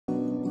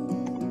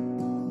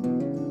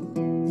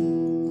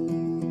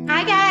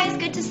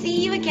good to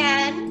see you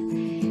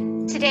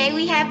again. Today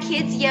we have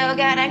kids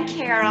yoga and I'm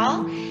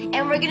Carol,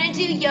 and we're gonna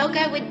do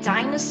yoga with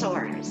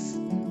dinosaurs.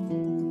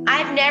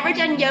 I've never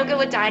done yoga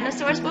with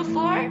dinosaurs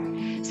before,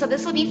 so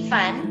this will be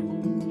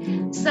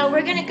fun. So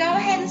we're gonna go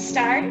ahead and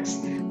start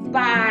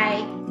by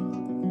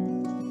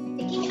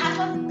picking up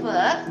a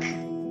book,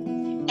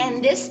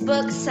 and this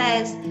book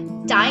says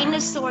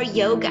Dinosaur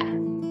Yoga.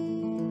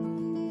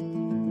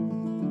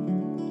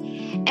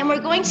 And we're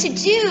going to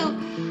do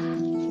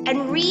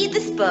and read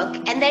this book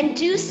and then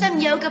do some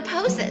yoga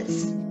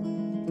poses.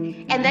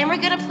 And then we're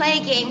going to play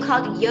a game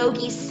called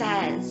Yogi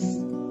Says.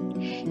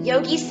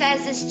 Yogi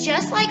Says is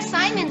just like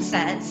Simon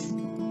Says.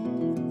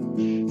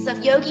 So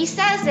if Yogi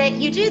says it,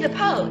 you do the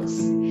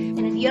pose.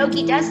 And if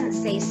Yogi doesn't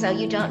say so,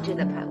 you don't do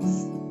the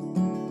pose.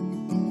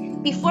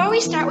 Before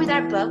we start with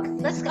our book,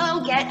 let's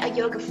go get a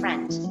yoga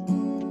friend.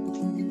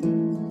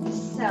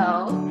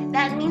 So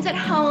that means at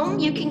home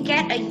you can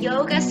get a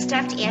yoga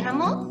stuffed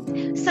animal.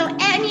 So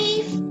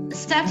any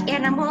stuffed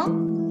animal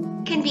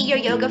can be your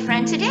yoga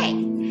friend today.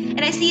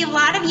 And I see a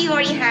lot of you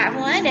already have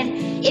one.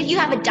 And if you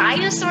have a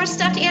dinosaur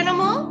stuffed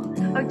animal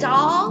or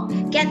doll,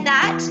 get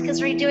that because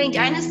we're doing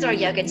dinosaur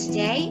yoga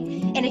today.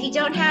 And if you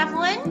don't have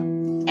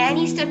one,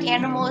 any stuffed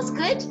animal is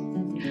good.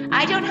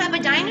 I don't have a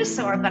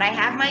dinosaur, but I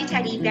have my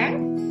teddy bear.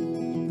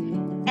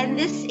 And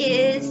this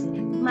is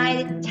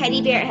my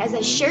teddy bear. It has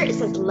a shirt, it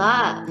says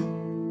love.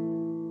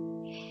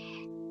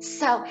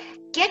 So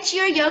get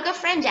your yoga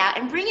friend out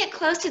and bring it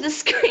close to the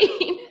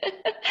screen.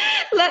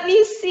 Let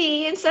me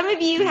see. And some of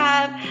you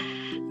have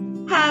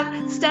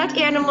stuffed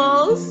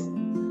animals.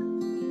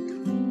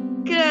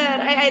 Good.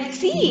 I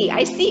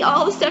see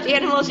all the stuffed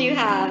animals you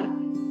have.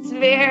 It's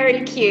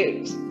very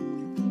cute.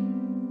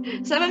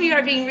 Some of you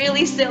are being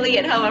really silly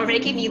at home or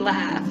making me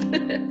laugh.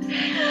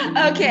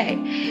 Okay,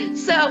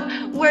 so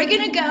we're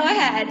gonna go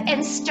ahead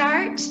and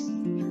start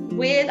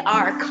with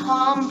our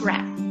calm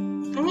breath.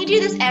 And we do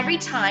this every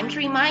time to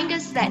remind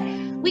us that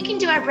we can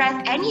do our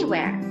breath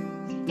anywhere.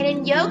 And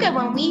in yoga,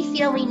 when we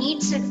feel we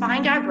need to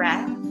find our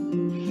breath,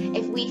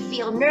 if we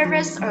feel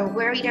nervous or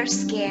worried or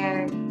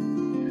scared,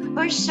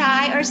 or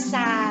shy or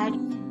sad,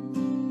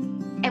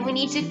 and we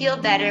need to feel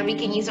better, we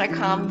can use our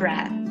calm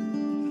breath.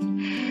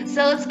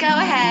 So let's go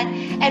ahead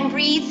and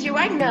breathe through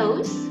our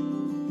nose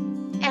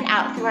and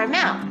out through our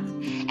mouth.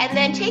 And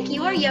then take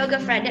your yoga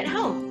friend at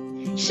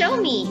home. Show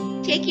me.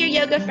 Take your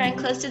yoga friend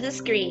close to the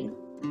screen.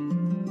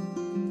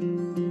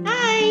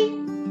 Hi.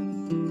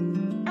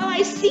 Oh,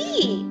 I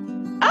see.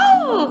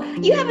 Oh,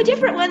 you have a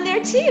different one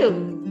there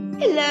too.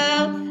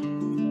 Hello.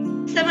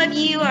 Some of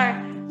you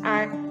are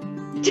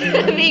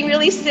being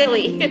really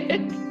silly.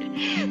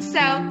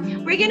 So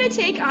we're gonna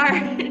take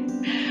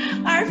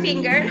our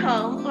finger at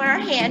home or our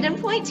hand and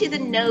point to the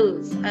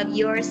nose of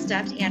your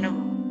stuffed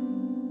animal.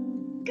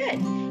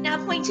 Good. Now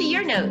point to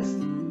your nose.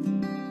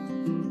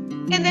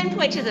 And then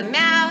point to the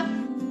mouth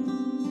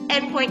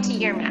and point to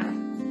your mouth.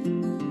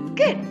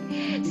 Good.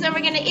 So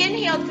we're going to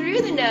inhale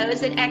through the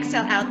nose and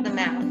exhale out the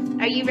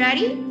mouth. Are you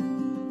ready?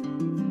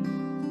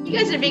 You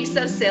guys are being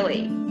so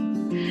silly.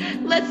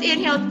 Let's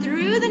inhale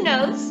through the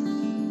nose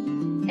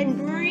and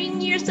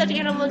bring your stuffed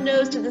animal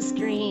nose to the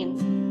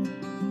screen.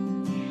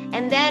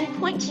 And then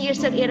point to your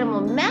stuffed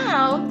animal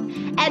mouth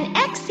and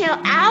exhale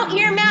out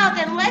your mouth.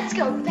 And let's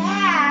go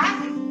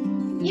back.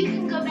 You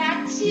can go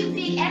back to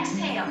big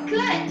exhale.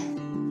 Good.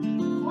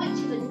 Point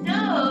to the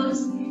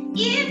nose.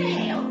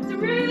 Inhale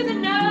through the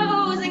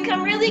nose and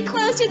come really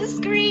close to the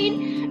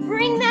screen.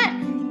 Bring that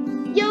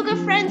yoga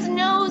friend's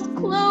nose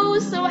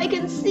close so I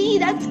can see.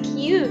 That's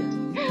cute.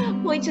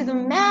 Point to the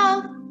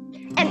mouth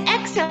and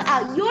exhale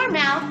out your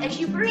mouth as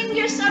you bring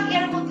your stuffed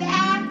animal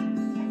back.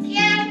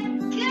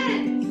 Again.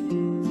 Good.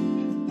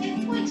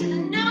 To the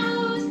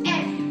nose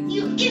and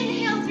you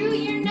inhale through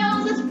your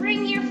nose. Let's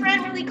bring your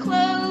friend really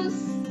close.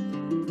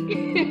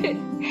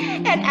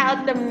 And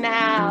out the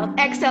mouth.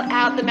 Exhale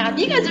out the mouth.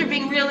 You guys are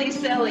being really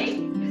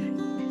silly.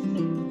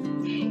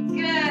 Good.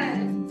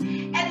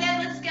 And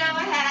then let's go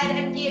ahead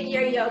and give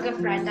your yoga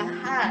friend a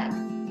hug.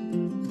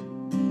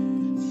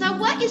 So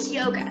what is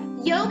yoga?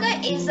 Yoga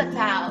is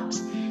about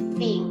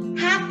being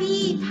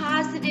happy,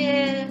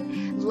 positive,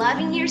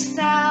 loving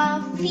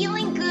yourself,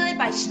 feeling good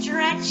by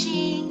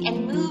stretching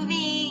and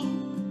moving.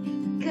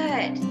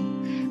 Good.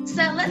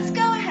 So let's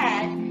go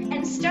ahead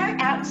and start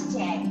out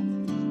today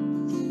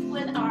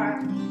with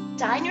our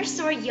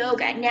dinosaur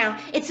yoga. Now,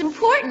 it's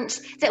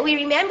important that we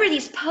remember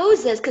these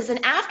poses because then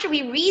after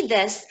we read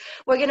this,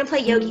 we're going to play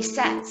Yogi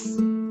Says.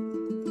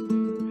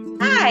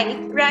 Hi,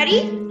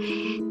 ready?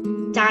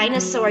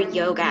 Dinosaur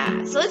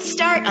yoga. So let's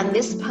start on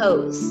this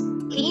pose.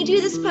 Can you do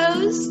this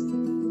pose?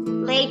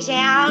 Lay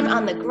down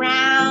on the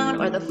ground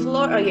or the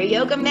floor or your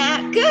yoga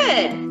mat.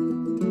 Good.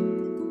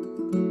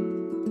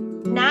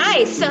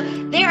 Nice. So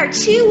there are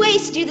two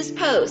ways to do this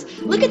pose.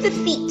 Look at the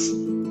feet.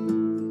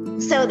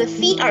 So the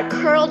feet are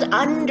curled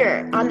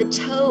under on the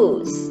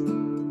toes.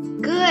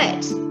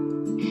 Good.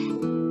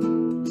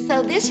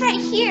 So this right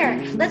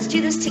here, let's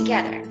do this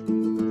together.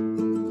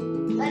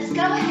 Let's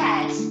go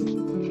ahead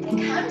and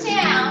come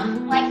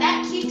down like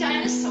that cute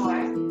dinosaur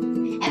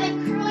and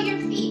then curl your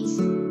feet.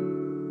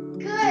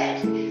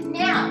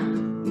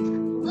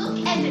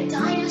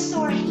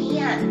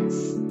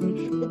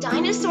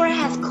 dinosaur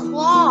has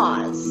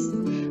claws.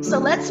 So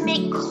let's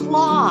make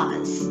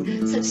claws.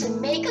 So to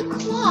make a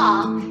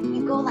claw,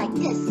 you go like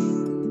this.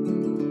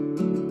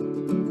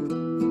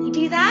 You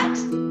do that?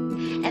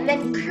 And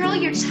then curl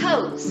your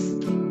toes.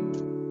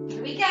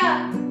 Here we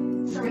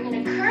go. So we're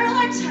gonna curl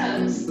our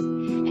toes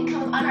and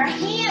come on our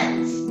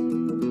hands.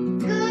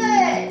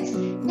 Good.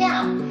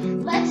 Now,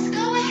 let's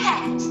go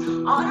ahead.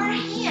 On our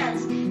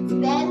hands,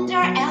 bend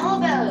our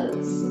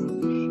elbows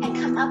and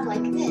come up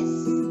like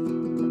this.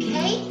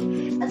 Okay?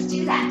 Let's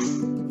do that.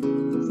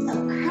 So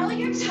curl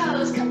your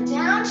toes, come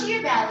down to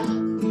your belly,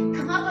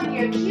 come up on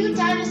your cute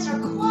dinosaur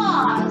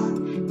claws,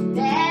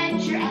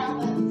 bend your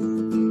elbows.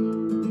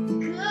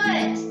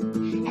 Good.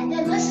 And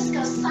then let's just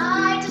go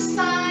side to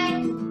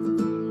side.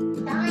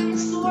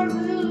 Dinosaur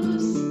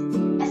moves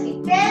as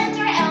we bend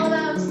our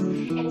elbows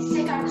and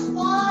stick our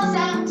claws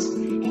out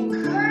and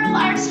curl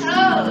our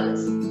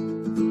toes.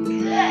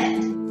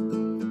 Good.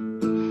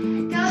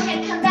 Go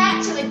ahead, come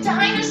back to a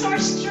dinosaur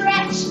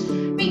stretch.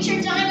 Reach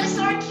your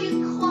dinosaur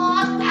cute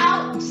claws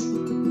out.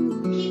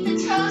 Keep the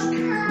toes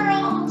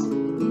curled.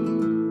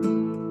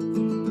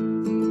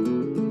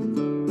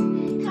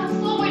 Come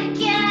forward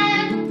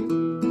again.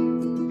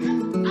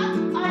 Come up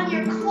on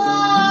your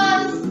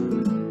claws.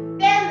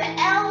 Bend the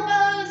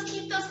elbows.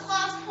 Keep those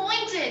claws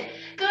pointed.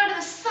 Go to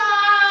the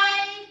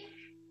side.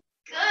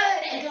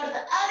 Good. And go to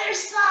the other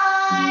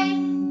side.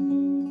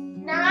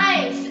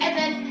 Nice. And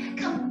then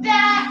come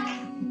back.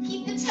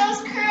 Keep the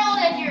toes curled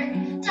and your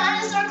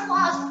dinosaur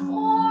claws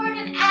forward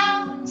and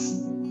out.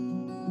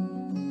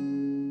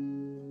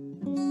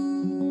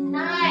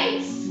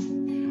 Nice.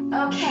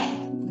 Okay.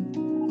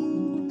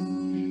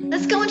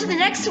 Let's go into the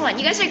next one.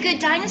 You guys are good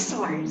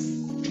dinosaurs.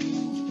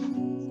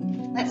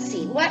 Let's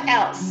see, what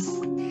else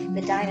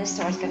the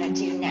dinosaur's gonna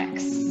do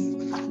next?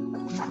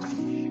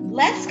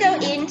 Let's go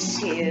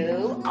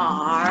into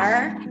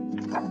our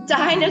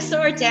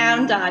dinosaur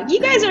down dog. You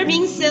guys are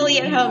being silly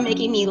at home,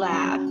 making me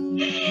laugh.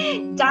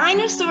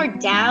 Dinosaur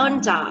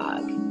down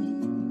dog.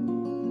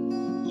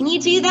 Can you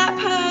do that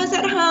pose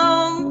at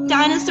home?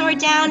 Dinosaur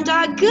down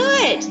dog,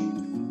 good.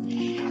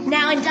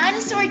 Now in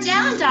dinosaur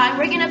down dog,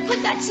 we're gonna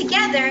put that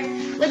together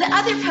with the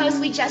other pose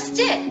we just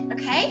did,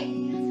 okay?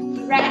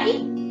 Ready?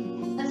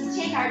 Let's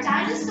take our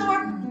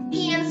dinosaur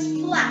hands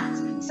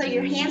flat. So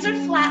your hands are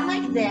flat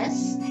like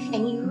this,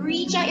 and you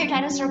reach out your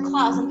dinosaur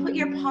claws and put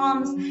your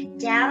palms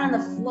down on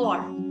the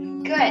floor.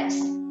 Good.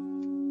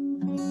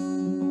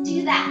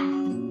 Do that.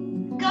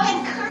 Go ahead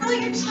and curl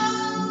your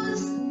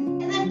toes,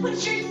 and then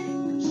put your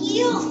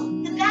heels,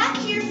 the back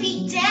of your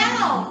feet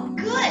down.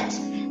 Good.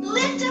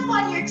 Lift up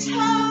on your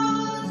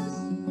toes,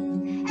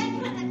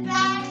 and put the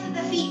backs of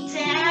the feet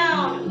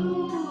down.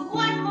 Ooh,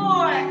 one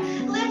more.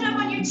 Lift up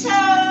on your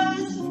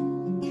toes.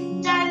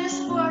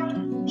 Dinosaur,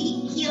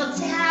 feet heel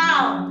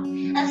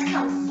down. Let's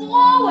come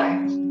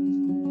forward.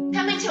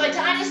 Come into a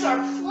dinosaur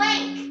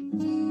plank.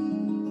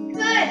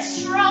 Good,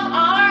 strong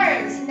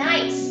arms,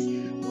 nice.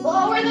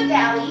 Lower the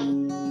belly.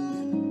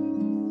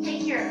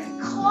 Take your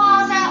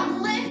claws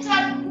out, lift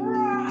up.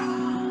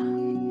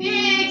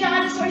 Big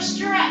dinosaur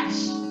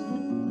stretch.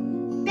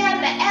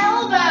 Bend the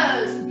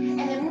elbows and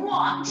then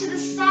walk to the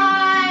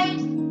side.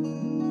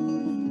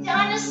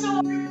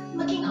 Dinosaur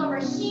looking over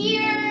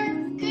here.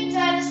 Good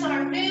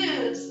dinosaur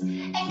moves.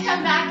 And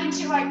come back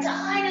into our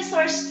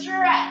dinosaur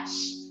stretch.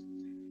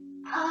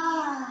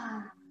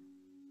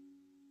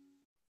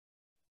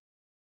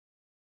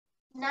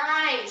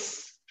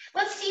 Nice.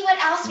 Let's see what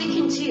else we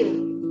can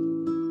do.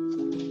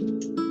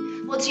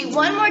 We'll do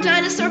one more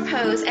dinosaur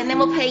pose and then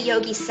we'll play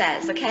Yogi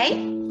Says, okay?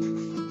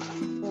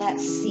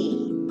 Let's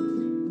see.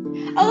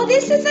 Oh,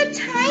 this is a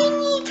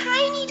tiny,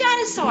 tiny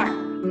dinosaur.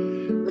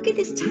 Look at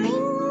this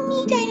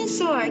tiny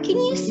dinosaur. Can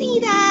you see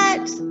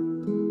that?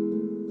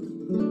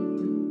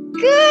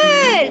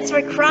 Good. So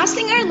we're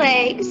crossing our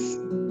legs.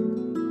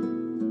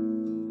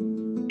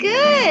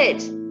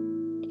 Good.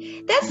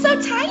 That's so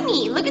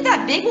tiny. Look at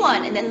that big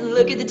one, and then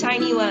look at the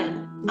tiny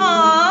one.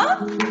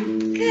 Aww.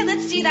 Good,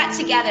 let's do that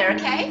together,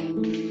 okay?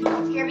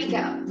 Here we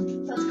go.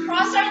 So let's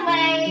cross our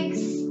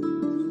legs,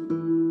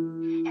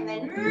 and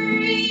then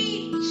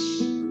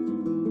reach.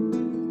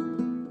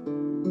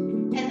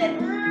 And then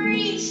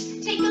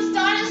reach. Take those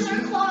dinosaur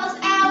claws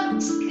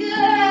out.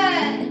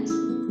 Good.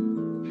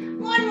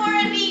 One more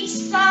on each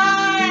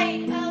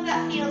side. Oh,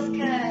 that feels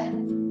good.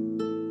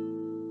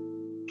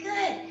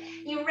 Good.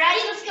 You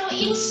ready? Let's go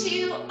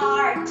into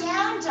our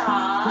down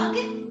dog.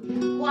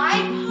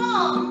 Wide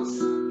palms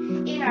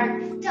in our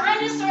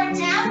dinosaur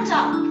down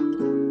dog.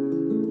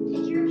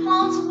 Take your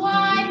palms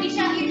wide, reach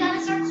out your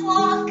dinosaur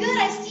claws. Good,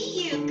 I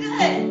see you.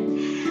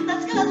 Good.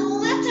 Let's go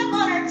lift up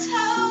on our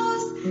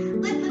toes.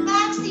 Lift the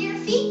backs of your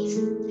feet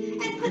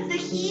and put the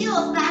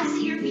heels, backs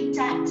of your feet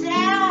down.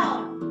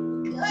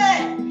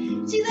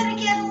 Good. Do that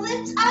again.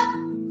 Lift up,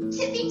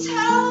 tippy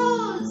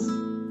toes.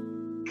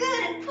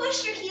 Good, and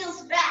push your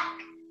heels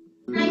back.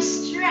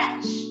 Nice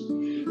stretch.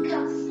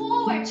 Come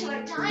forward to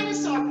our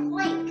dinosaur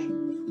plank.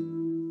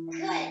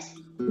 Good.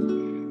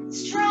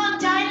 Strong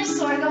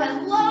dinosaur. Go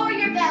ahead, lower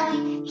your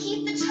belly.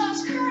 Keep the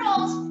toes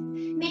curled.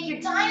 Make your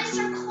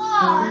dinosaur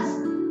claws.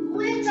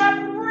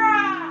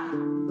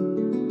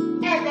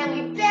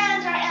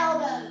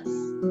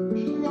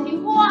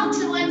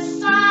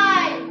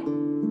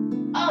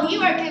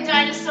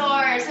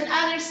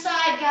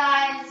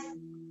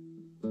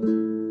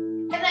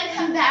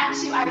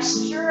 back to our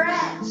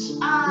stretch.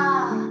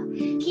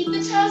 Keep the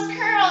toes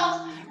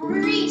curled.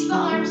 Reach the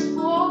arms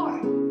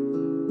forward.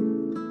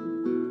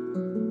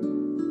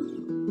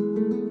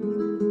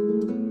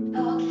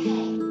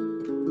 Okay.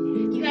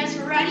 You guys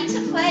ready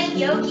to play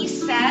Yogi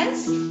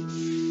Says?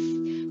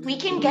 We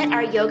can get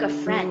our yoga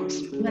friend.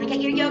 You want to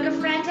get your yoga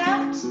friend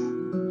out?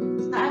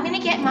 So I'm going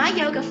to get my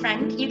yoga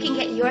friend. You can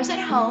get yours at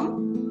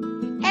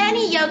home.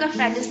 Any yoga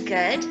friend is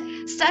good.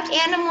 Stuffed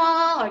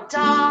animal or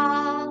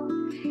doll.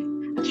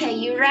 Okay,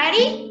 you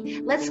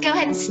ready? Let's go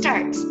ahead and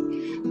start.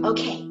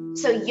 Okay,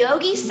 so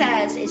Yogi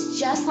Says is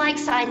just like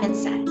Simon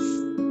Says.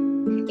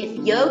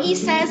 If Yogi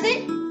says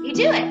it, you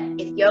do it.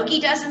 If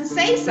Yogi doesn't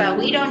say so,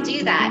 we don't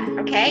do that,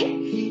 okay?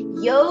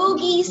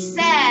 Yogi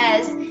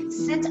Says,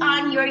 sit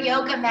on your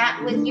yoga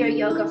mat with your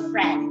yoga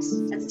friend.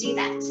 Let's do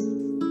that.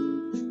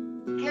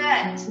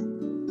 Good.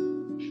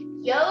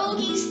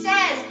 Yogi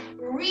Says,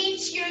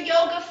 reach your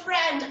yoga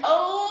friend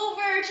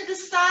over to the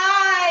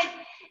side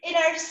in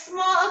our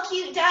small,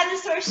 cute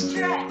dinosaur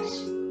stretch.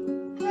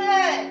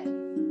 Good.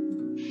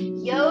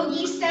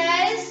 Yogi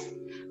Says,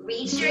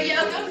 reach your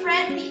yoga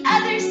friend the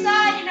other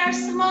side in our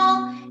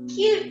small,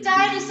 cute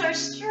dinosaur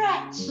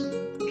stretch.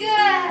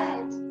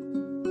 Good.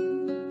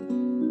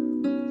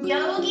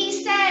 Yogi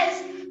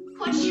Says,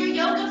 put your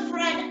yoga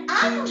friend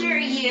under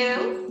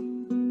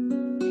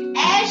you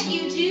as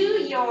you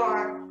do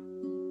your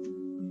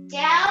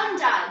down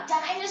dog,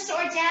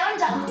 dinosaur down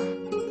dog.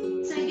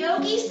 So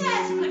Yogi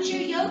Says, put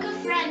your yoga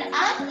friend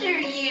under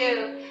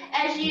you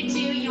as you do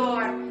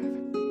your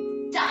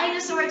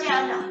dinosaur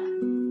down dog.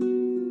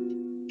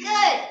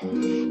 Good.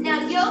 Now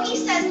Yogi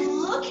Says,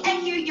 look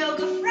at your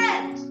yoga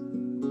friend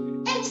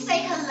and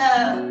say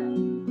hello.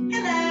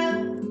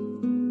 Hello.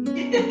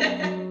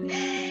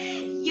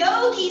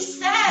 Yogi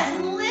Says,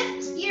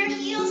 lift your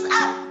heels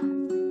up.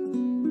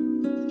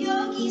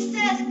 Yogi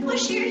Says,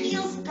 push your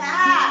heels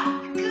back.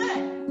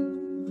 Good.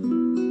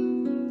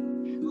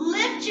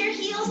 Lift your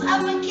heels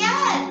up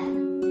again.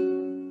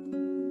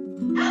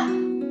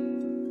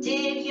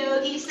 Did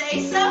Yogi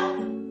say so?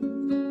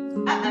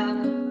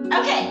 Uh-oh.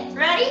 Okay,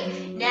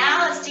 ready? Now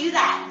let's do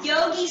that.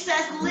 Yogi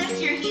Says, lift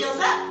your heels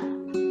up.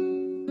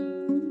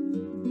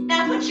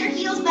 Now put your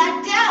heels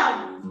back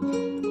down.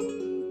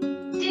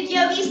 Did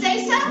Yogi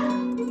say so?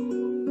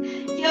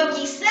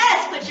 Yogi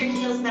Says, put your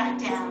heels back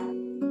down.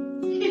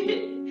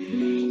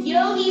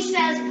 Yogi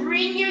Says,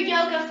 bring your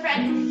yoga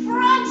friend in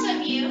front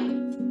of you.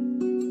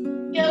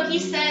 Yogi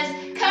Says,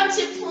 come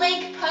to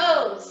plank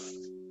pose.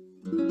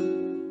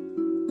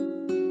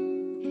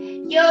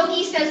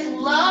 Yogi Says,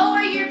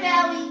 lower your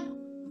belly.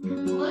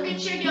 Look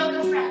at your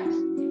yoga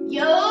friend.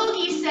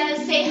 Yogi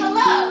Says, say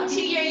hello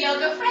to your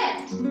yoga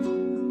friend.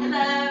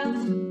 Hello.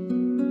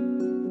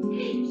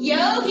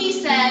 Yogi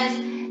Says,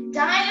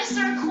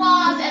 dinosaur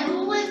claws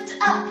and lift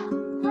up.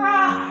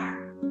 Roar.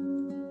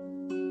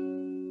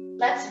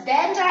 Let's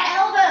bend our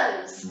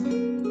elbows.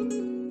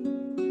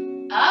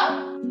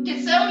 Oh,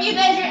 did some of you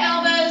bend your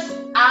elbows?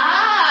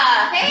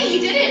 Hey, you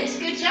did it.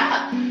 Good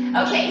job.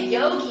 Okay,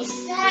 Yogi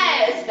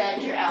Says,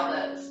 bend your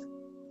elbows.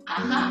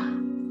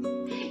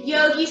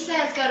 Yogi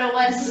Says, go to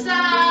one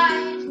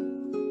side.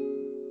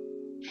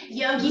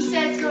 Yogi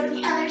Says, go to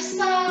the other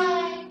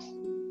side.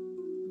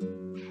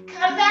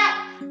 Come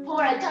back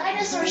for a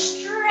dinosaur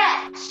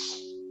stretch.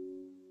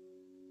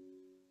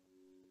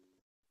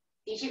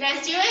 Did you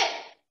guys do it?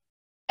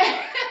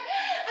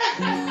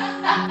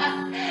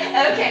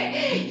 Okay,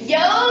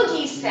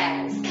 Yogi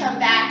Says, come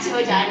back to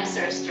a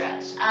dinosaur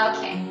stretch.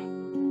 Okay.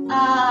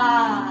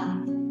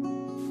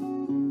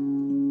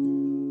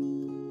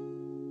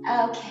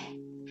 Okay,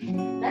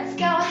 let's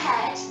go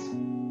ahead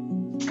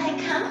and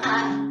come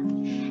up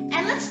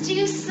and let's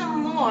do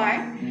some more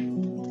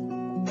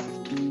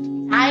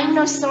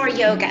dinosaur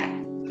yoga.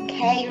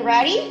 Okay, you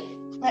ready?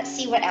 Let's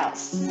see what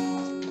else.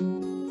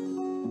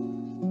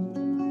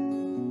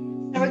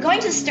 So we're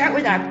going to start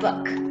with our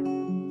book.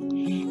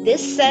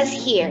 This says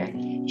here,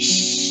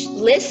 shh,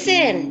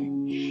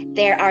 listen,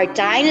 there are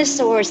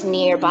dinosaurs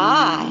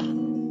nearby.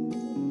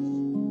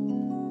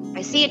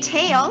 I see a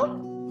tail.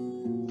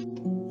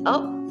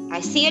 Oh,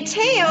 I see a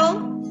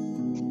tail.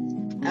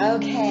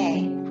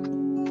 Okay.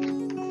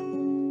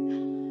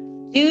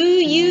 Do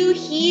you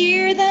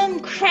hear them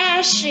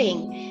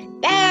crashing,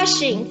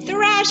 bashing,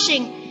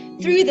 thrashing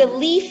through the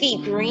leafy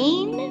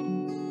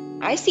green?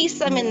 I see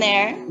some in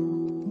there.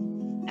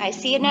 I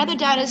see another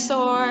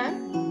dinosaur.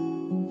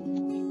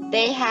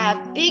 They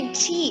have big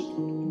teeth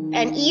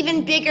and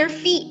even bigger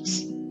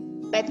feet,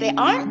 but they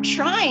aren't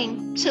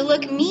trying to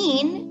look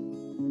mean.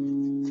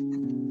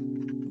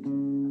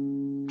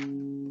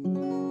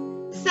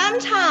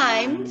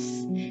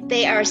 Sometimes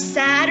they are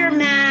sad or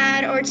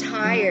mad or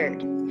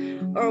tired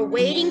or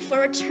waiting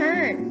for a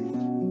turn.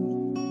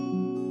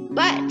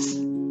 But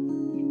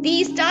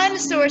these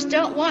dinosaurs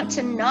don't want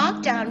to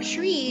knock down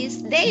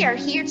trees. They are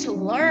here to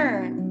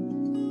learn.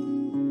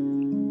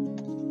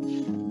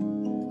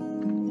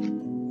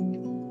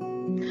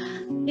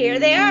 Here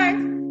they are.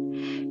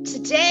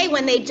 Today,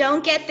 when they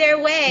don't get their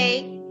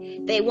way,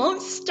 they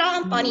won't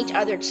stomp on each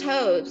other's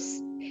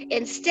toes.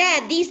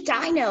 Instead, these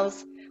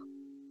dinos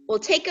we'll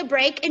take a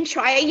break and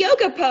try a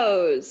yoga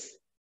pose.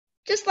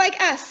 Just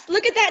like us.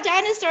 Look at that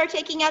dinosaur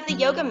taking out the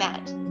yoga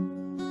mat.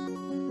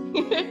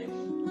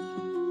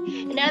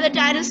 Another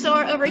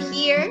dinosaur over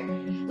here.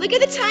 Look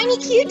at the tiny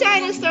cute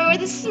dinosaur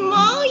with a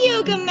small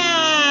yoga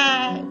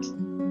mat.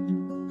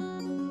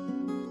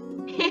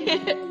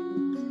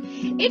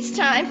 It's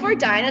time for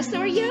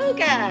dinosaur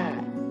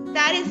yoga.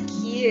 That is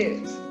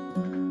cute.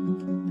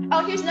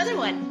 Oh, here's another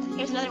one.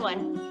 Here's another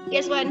one.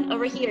 Here's one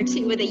over here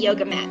too with a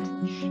yoga mat.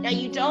 Now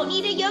you don't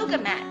need a yoga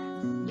mat.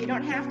 You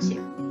don't have to.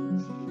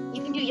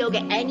 You can do yoga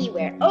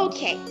anywhere.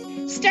 Okay,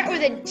 start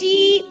with a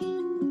deep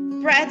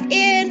breath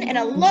in and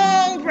a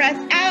long breath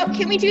out.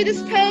 Can we do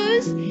this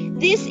pose?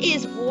 This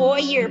is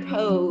warrior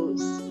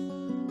pose.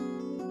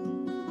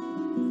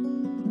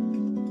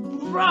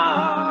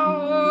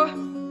 Roar.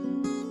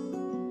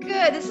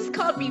 Good, this is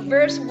called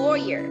reverse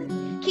warrior.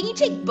 Can you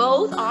take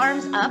both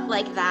arms up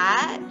like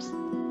that?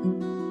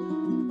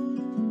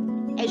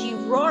 As you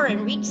roar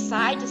and reach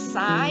side to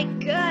side.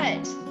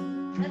 Good.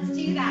 Let's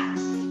do that.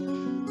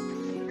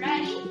 You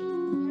ready?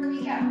 Here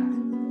we go.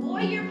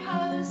 Warrior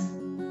pose.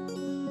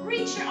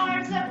 Reach your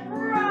arms up.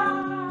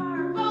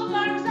 Roar. Both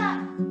arms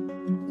up.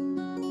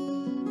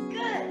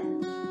 Good.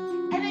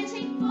 And then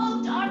take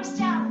both arms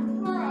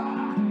down.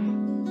 Roar.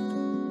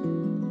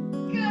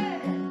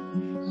 Good.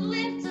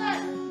 Lift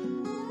up.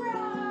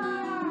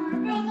 Roar.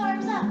 Both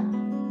arms up.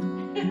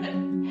 And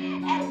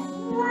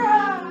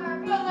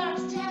roar. Both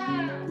arms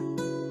down.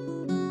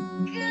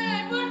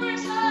 Good. One more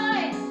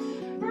time.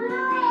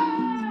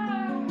 Roar.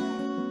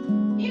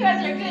 You guys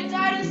are good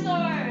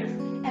dinosaurs.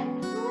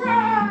 And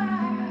roar.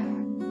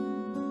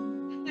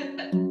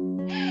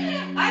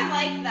 I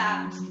like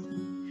that.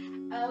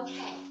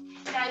 Okay.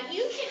 Now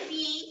you can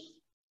be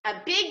a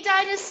big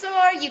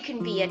dinosaur. You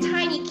can be a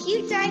tiny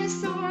cute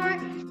dinosaur.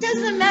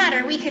 Doesn't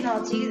matter. We can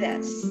all do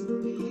this.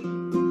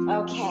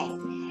 Okay.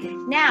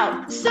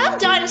 Now, some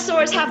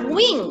dinosaurs have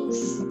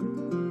wings.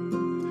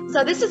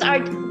 So this is our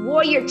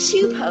warrior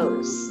 2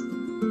 pose.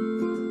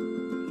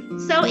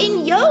 So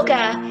in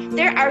yoga,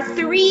 there are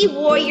 3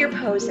 warrior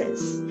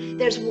poses.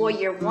 There's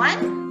warrior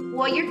 1,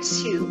 warrior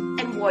 2,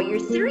 and warrior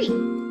 3.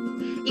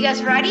 You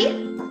guys ready?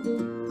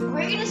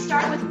 We're gonna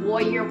start with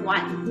warrior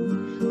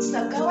 1.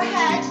 So go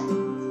ahead.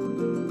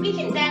 We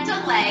can bend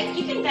a leg.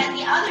 You can bend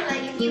the other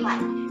leg if you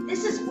like.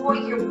 This is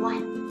warrior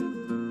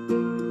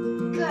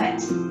 1.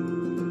 Good.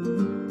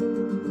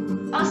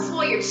 Oh, it's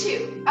warrior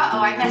 2. Uh-oh,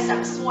 I messed up.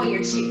 It's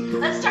warrior 2.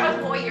 Let's start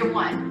with warrior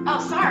 1. Oh,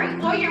 sorry.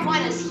 Warrior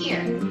 1 is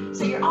here.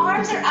 So your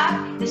arms are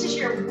up. This is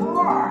your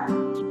roar.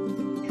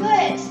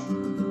 Good.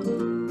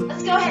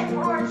 Let's go ahead.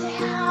 Roar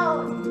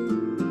down.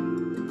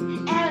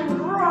 And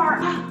roar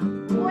up.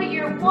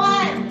 Warrior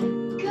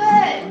 1.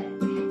 Good.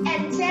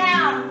 And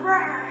down.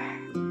 Roar.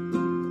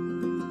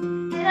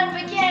 And up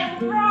again.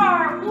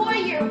 Roar.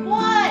 Warrior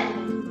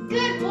 1.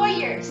 Good,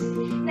 warriors.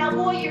 Now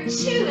warrior 2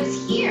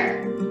 is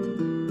here.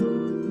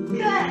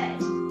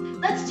 Good.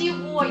 Let's do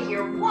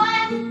warrior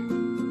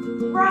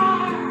 1.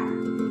 Roar.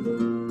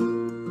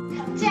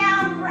 Come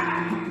down.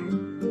 Roar.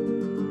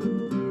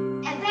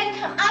 And then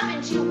come up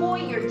and do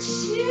warrior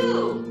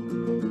 2.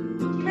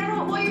 Remember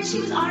what warrior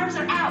 2's arms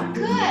are out.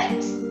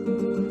 Good.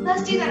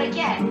 Let's do that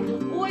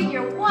again.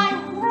 Warrior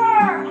 1.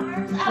 Roar.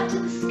 Arms up to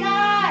the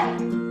sky.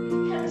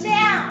 Come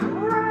down.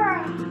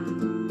 Roar.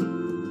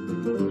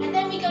 And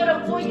then we go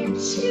to warrior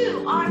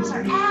 2. Arms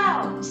are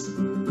out.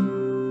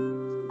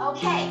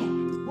 Okay.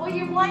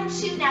 Warrior 1,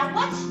 2. Now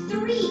what's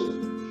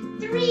 3?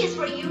 3 is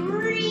where you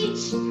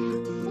reach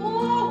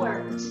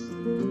forward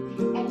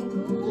and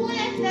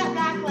lift that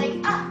back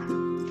leg up.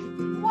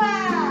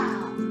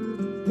 Wow.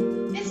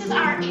 This is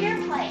our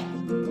airplane.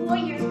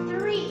 Warrior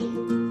 3.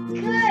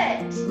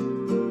 Good.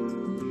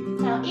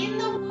 Now in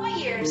the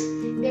warriors,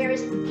 there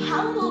is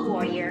humble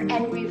warrior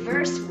and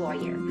reverse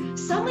warrior.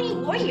 So many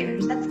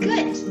warriors. That's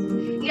good.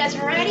 You guys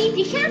ready?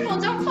 Be careful.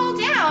 Don't fall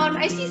down.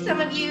 I see some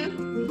of you.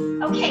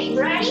 Okay,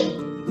 ready?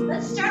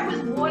 Let's start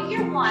with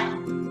warrior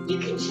 1. You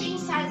can change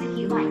sides if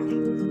you like.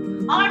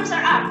 Arms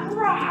are up.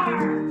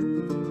 Roar.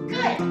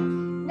 Good.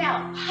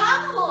 Now,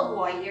 humble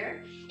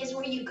warrior is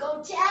where you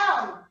go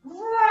down.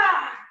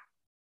 Roar.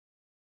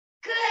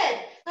 Good.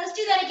 Let's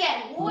do that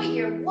again.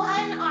 Warrior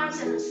 1,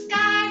 arms in the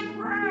sky.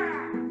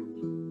 Roar.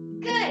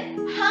 Good.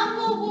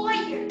 Humble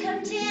warrior,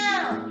 come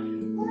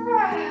down.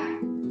 Roar.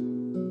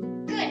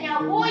 Good.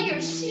 Now, warrior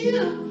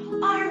 2,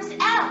 arms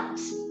out.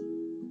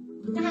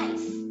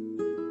 Nice.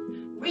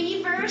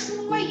 Reverse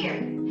warrior.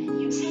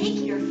 You take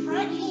your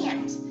front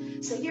hand.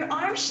 So your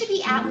arms should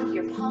be out with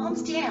your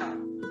palms down.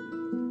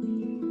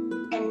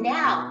 And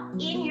now,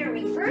 in your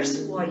reverse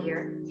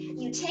warrior,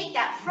 you take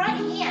that front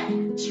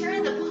hand,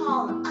 turn the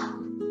palm up.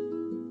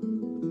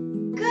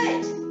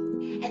 Good.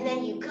 And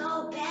then you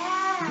go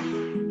back.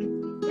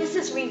 This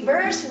is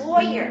reverse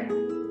warrior.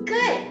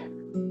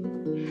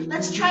 Good.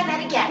 Let's try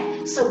that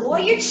again. So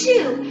warrior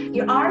 2,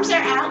 your arms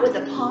are out with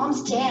the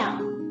palms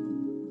down.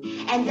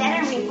 And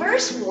then in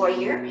reverse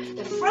warrior,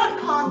 the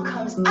front palm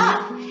comes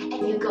up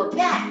and you go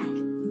back.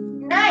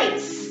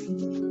 Nice.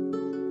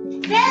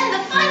 Then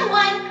the fun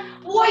one,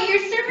 warrior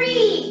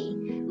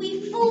 3. We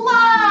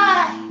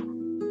fly.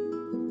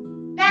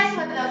 That's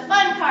what the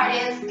fun part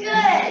is.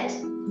 Good.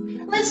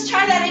 Let's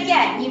try that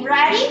again. You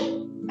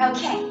ready?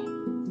 Okay.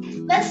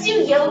 Let's do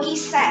Yogi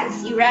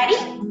Says. You ready?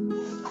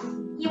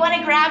 You want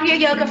to grab your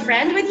yoga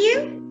friend with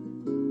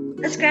you?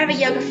 Let's grab a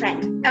yoga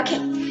friend. Okay.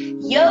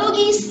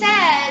 Yogi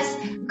says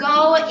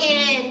go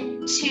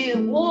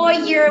into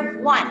Warrior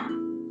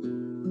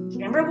 1.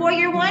 Remember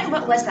Warrior 1?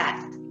 What was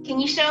that? Can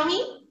you show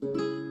me?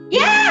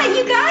 Yeah,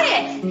 you got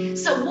it.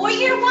 So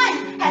Warrior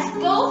 1 has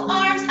both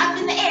arms up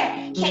in the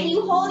air. Can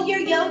you hold your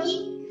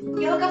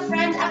yoga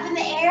friend up in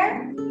the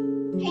air?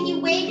 Can you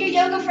wave your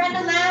yoga friend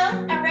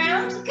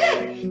around?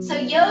 Good. So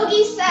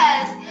Yogi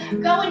says,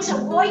 go into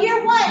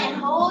Warrior 1 and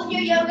hold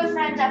your yoga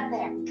friend up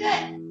there.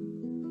 Good.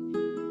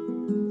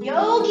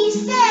 Yogi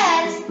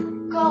says,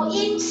 go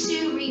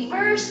into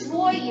Reverse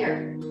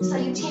Warrior. So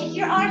you take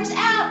your arms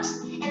out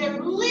and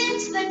then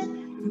lift the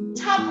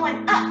top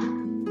one up.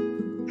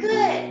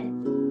 Good.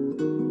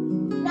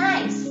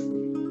 Nice.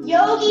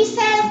 Yogi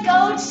says,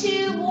 go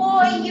to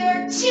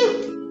Warrior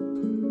 2.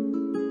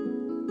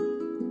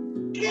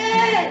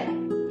 Good.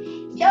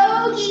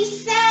 Yogi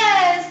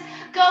says,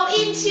 go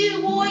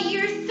into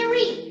Warrior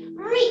 3.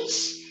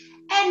 Reach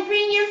and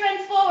bring your friend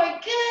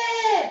forward.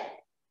 Good.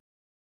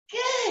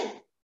 Good.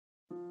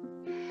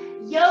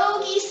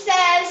 Yogi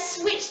says,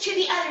 switch to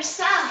the other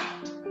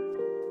side.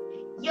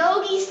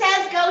 Yogi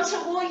says, go to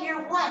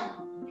Warrior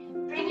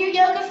 1. Bring your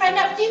yoga friend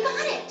up. You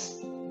got it.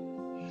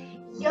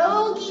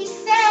 Yogi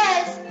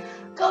says,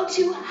 go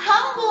to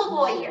Humble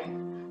Warrior.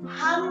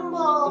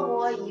 Humble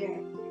Warrior.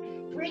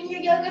 Bring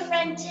your yoga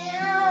friend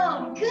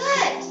down.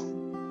 Good.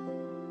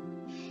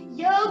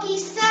 Yogi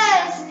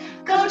says,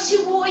 go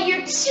to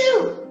Warrior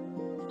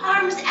 2.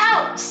 Arms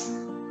out.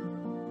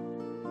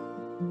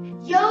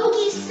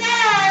 Yogi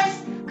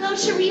says, go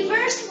to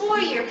Reverse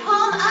Warrior.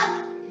 Palm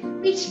up.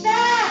 Reach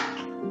back.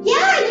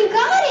 Yeah, you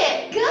got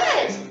it.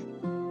 Good.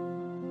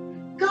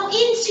 Go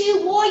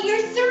into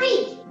Warrior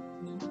 3.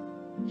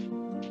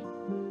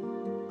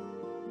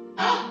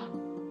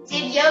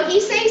 Did Yogi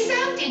say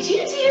so? Did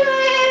you do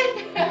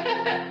it?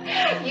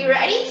 You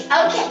ready?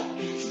 Okay.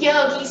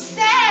 Yogi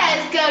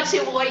says go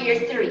to Warrior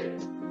 3.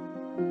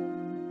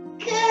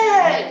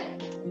 Good.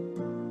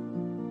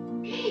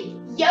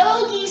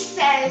 Yogi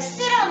says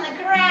sit on the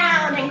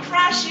ground and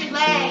cross your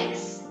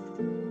legs.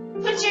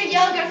 Put your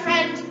yoga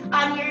friend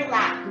on your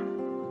lap.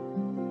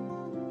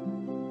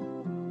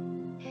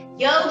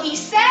 Yogi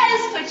says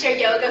put your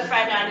yoga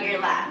friend on your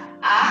lap.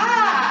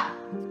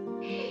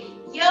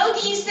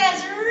 Yogi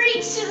says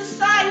reach to the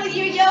side with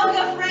your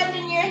yoga friend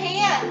in your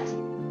hand.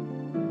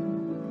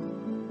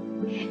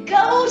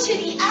 Go to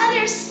the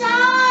other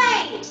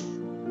side.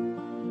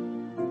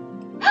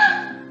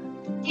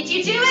 Did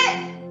you do it?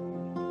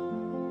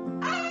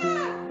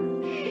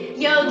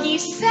 Yogi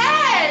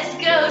says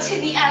go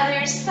to the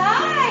other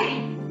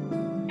side.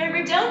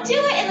 Remember, don't do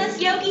it unless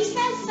Yogi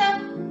says so.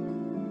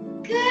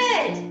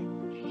 Good.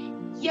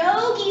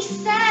 Yogi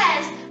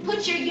says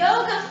put your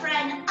yoga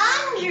friend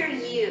under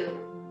you.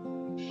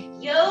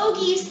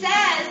 Yogi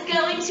says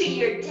go into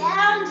your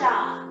down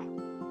dog.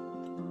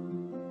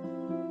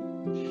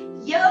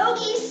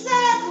 Yogi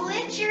says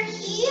lift your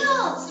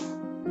heels.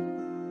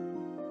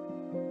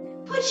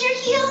 Put your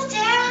heels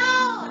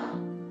down.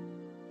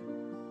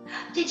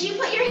 Did you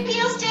put your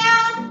heels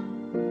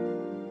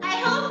down? I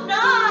hope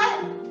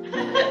not.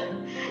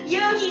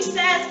 Yogi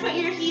says put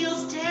your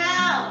heels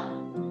down.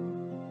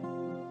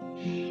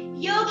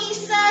 Yogi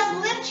says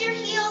lift your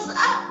heels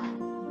up.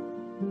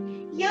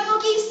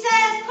 Yogi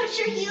says put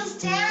your heels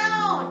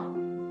down.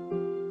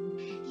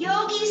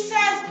 Yogi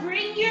says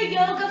bring your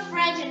yoga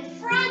friend in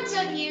front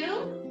of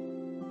you.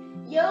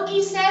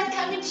 Yogi says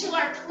come into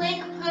our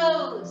plank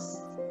pose.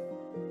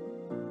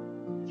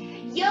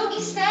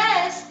 Yogi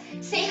says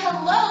say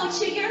hello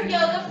to your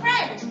yoga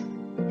friend.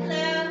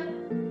 Hello.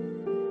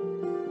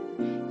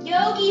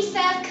 Yogi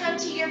says come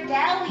to your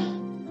belly.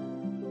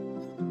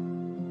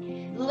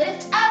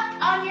 Lift up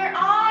on your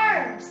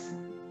arms.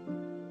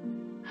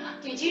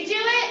 Did you do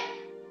it?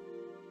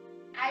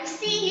 I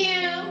see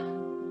you.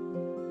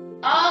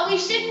 Oh, we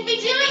shouldn't be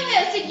doing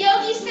this. Did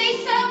Yogi say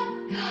so?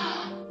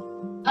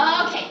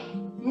 Okay.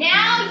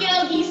 Now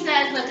Yogi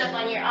says lift up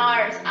on your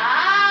arms.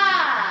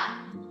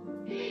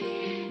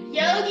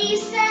 Yogi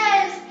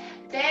says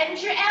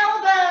bend your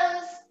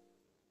elbows.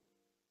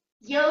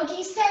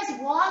 Yogi says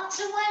walk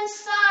to one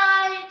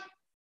side.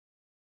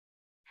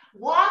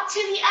 Walk to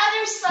the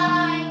other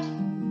side.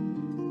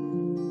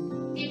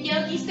 Did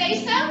Yogi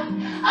say so?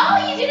 Oh,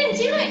 you didn't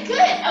do it.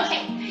 Good.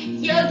 Okay.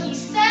 Yogi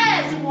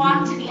says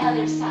walk to the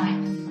other side.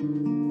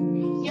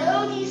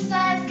 Yogi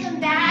says come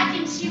back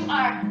into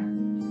our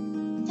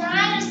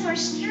dinosaur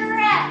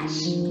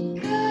stretch.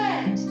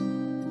 Good.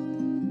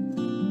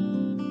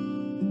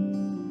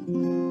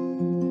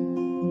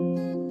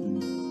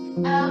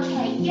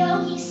 Okay,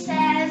 Yogi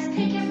says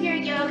pick up your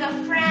yoga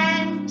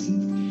friend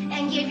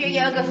and give your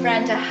yoga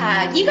friend a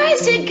hug. You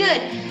guys did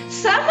good.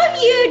 Some of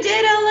you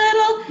did a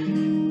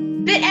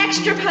little bit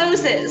extra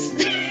poses.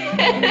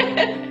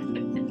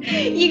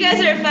 You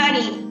guys are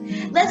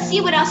funny. Let's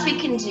see what else we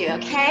can do,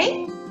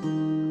 okay?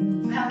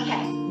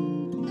 Okay,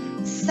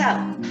 so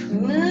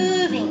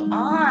moving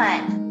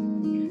on.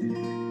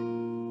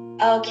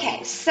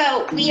 Okay,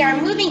 so we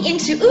are moving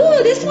into,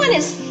 ooh, this one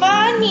is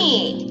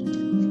funny.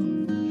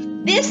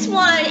 This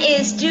one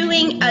is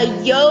doing a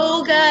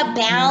yoga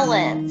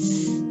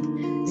balance.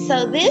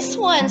 So this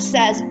one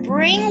says,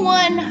 bring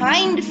one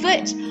hind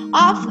foot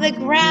off the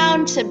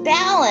ground to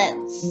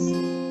balance.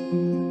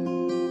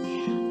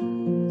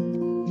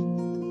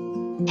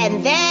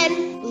 And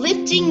then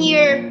lifting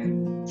your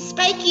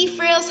spiky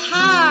frills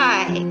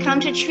high,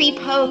 come to tree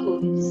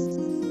pose.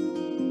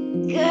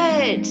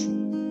 Good.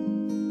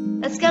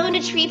 Let's go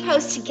into tree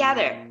pose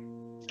together.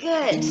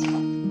 Good.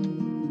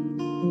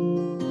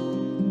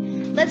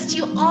 Let's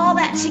do all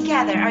that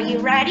together. Are you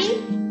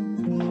ready?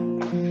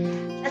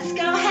 Let's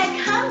go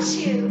ahead, come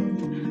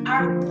to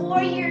our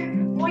warrior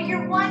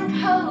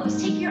one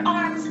pose. Take your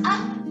arms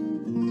up,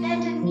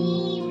 bend a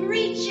knee,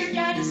 reach your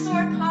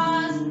dinosaur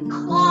paws,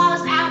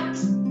 claws out.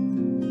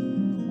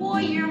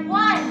 Warrior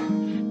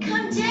one,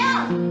 come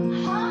down,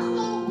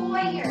 humble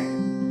warrior.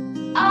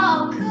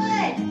 Oh,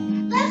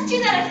 good. Let's do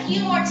that a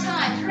few more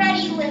times.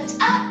 Ready, lift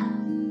up,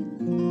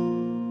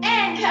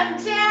 and come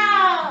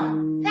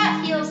down.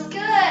 That feels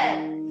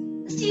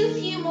good. Let's do a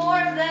few more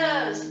of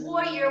those.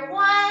 Warrior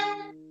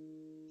one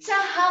to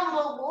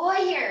humble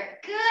warrior.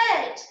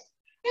 Good.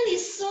 Really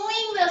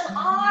swing those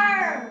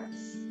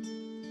arms.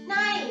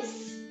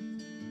 Nice.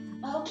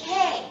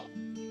 Okay.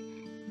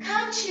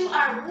 Come to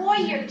our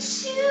warrior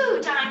two,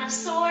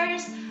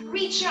 dinosaurs.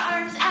 Reach your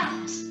arms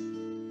out.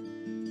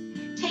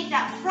 Take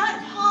that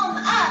front palm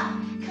up.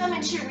 Come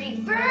into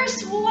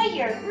reverse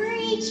warrior.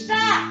 Reach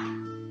back.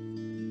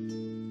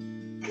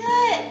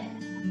 Good.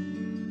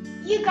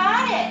 You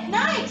got it.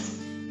 Nice.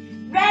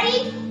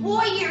 Ready?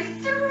 Warrior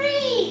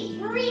three.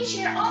 Reach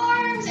your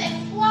arms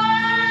and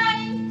fly.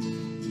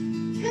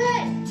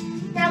 Good.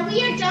 Now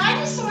we are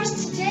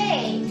dinosaurs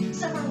today,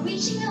 so we're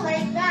reaching the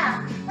leg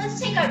back. Let's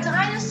take our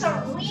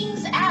dinosaur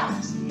wings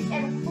out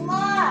and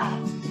fly.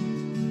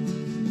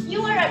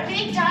 You are a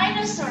big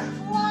dinosaur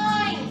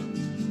flying.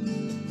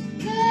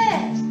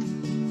 Good.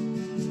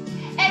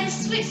 And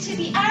switch to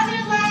the other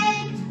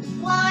leg.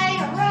 Fly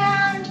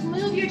around.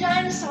 Move your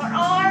dinosaur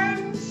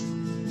arms.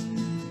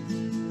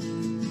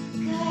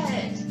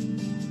 Good.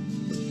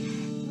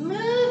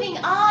 Moving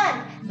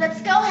on.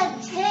 Let's go ahead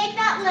and take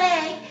that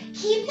leg.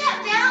 Keep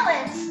that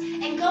balance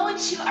and go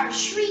into our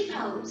tree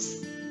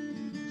pose.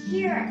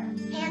 Here,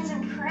 hands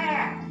in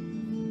prayer.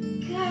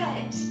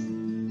 Good.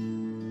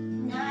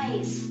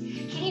 Nice.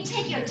 Can you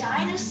take your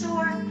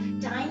dinosaur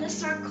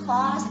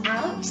claws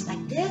out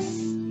like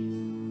this?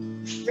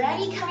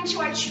 Ready? Come into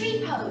our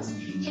tree pose.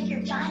 Take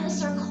your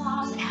dinosaur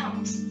claws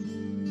out.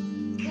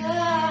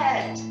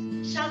 Good.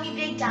 Show me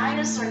big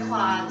dinosaur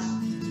claws.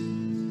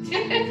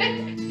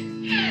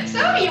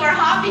 Some of you are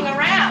hopping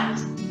around.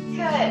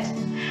 Good.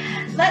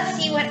 Let's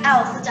see what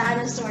else the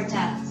dinosaur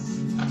does.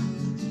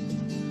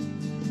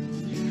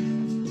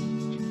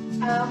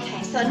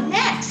 Okay, so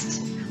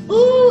next.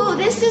 Ooh,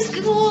 this is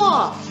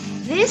cool.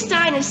 This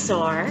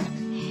dinosaur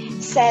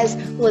says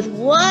with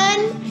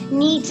one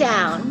knee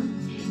down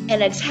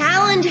and a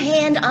taloned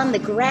hand on the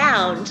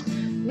ground,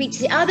 reach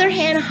the other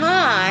hand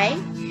high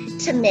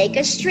to make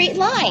a straight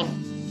line.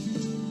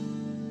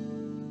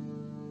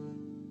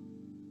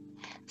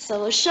 So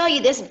we'll show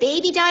you this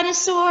baby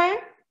dinosaur,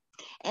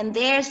 and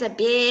there's the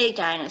big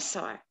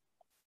dinosaur.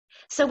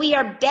 So we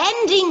are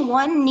bending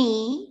one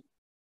knee,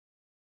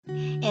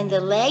 and the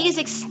leg is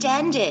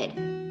extended.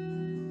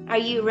 Are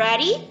you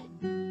ready?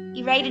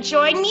 You ready to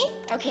join me?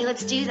 Okay,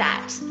 let's do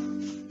that.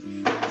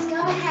 Let's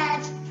go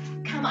ahead,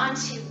 come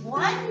onto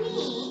one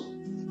knee,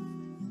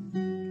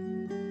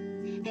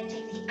 and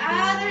take the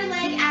other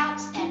leg out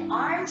and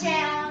arm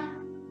down.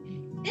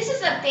 This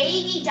is a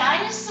baby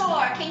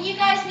dinosaur. Can you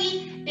guys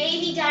be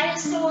baby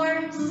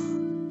dinosaurs?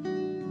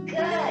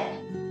 Good.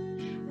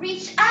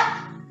 Reach up.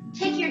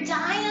 Take your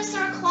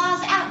dinosaur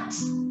claws out.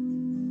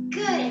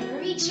 Good. And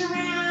reach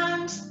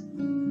around.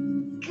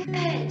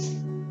 Good.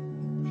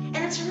 And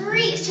let's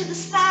reach to the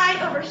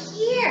side over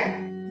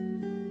here.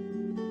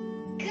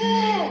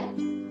 Good.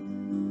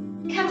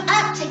 Come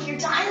up. Take your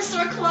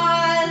dinosaur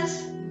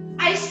claws.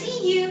 I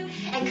see you.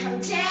 And come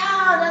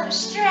down. Another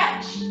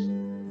stretch.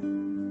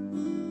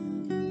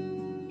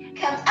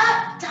 Come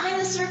up,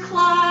 dinosaur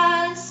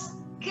claws.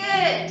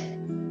 Good.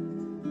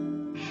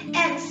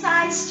 And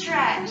side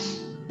stretch.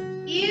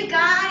 You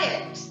got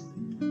it.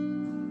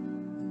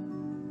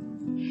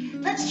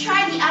 Let's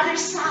try the other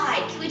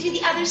side. Can we do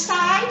the other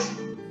side?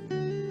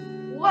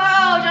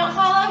 Whoa, don't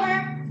fall over.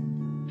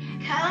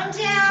 Calm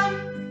down.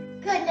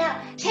 Good,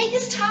 now take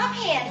this top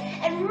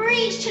hand and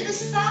reach to the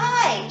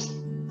side.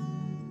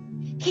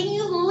 Can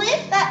you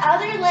lift that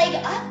other leg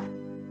up?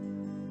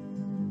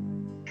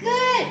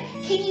 Good.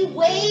 Can you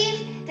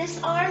wave this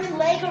arm and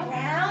leg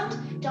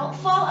around? Don't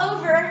fall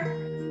over.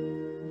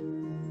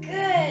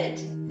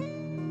 Good.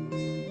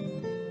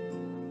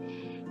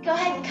 Go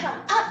ahead and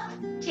come up.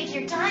 Take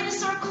your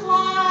dinosaur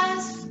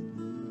claws.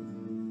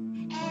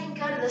 And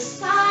go to the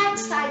side,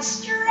 side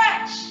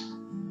stretch.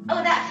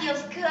 Oh, that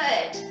feels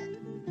good.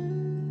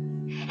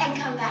 And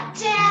come back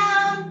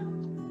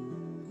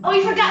down. Oh,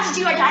 we forgot to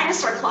do our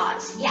dinosaur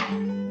claws. Yeah.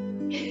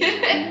 And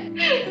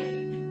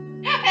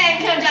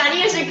come down.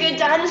 You guys are good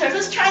dinosaurs.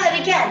 Let's try that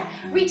again.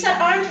 Reach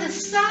that arm to the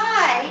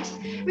side.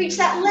 Reach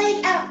that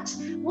leg out.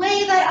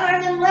 Wave that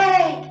arm and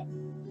leg.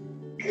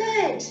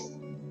 Good.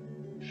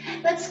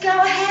 Let's go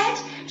ahead.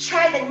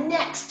 Try the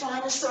next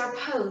dinosaur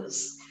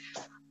pose.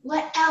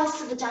 What else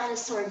did the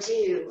dinosaur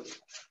do?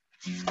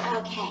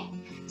 Okay,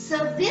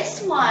 so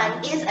this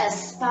one is a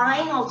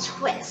spinal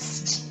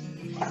twist.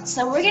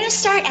 So we're going to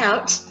start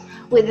out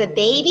with a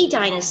baby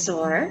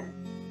dinosaur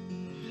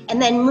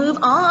and then move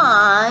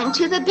on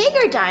to the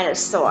bigger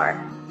dinosaur.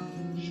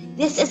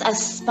 This is a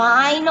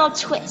spinal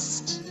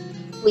twist.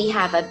 We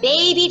have a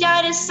baby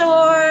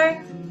dinosaur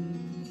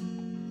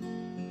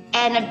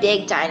and a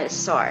big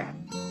dinosaur.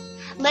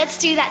 Let's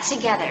do that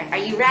together. Are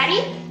you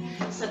ready?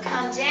 So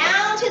come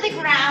down to the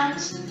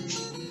ground.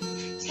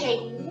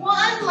 Take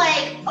one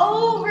leg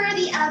over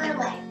the other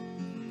leg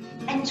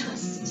and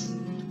twist.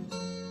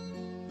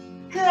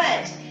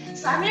 Good.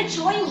 So I'm going to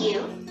join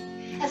you.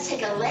 Let's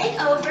take a leg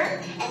over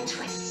and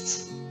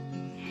twist.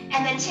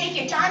 And then take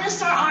your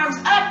dinosaur arms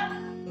up.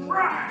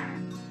 Roar.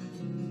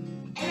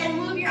 And then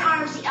move your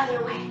arms the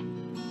other way.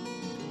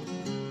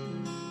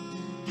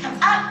 Come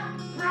up.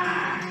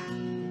 Roar.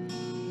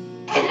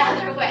 And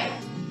other way.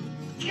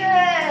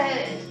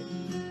 Good.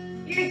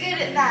 You're good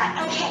at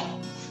that. Okay.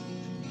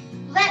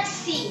 Let's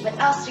see what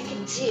else we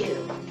can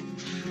do.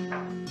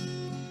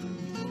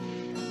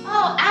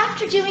 Oh,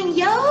 after doing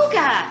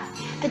yoga,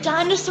 the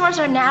dinosaurs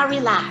are now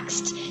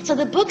relaxed. So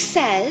the book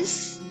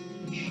says,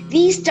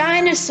 these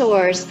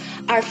dinosaurs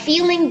are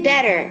feeling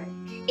better.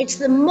 It's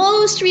the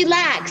most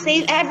relaxed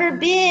they've ever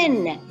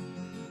been.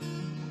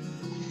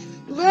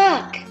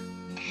 Look,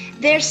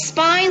 their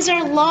spines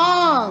are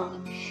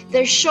long,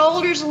 their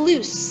shoulders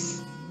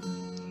loose.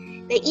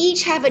 They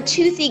each have a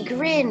toothy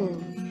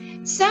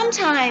grin.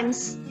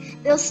 Sometimes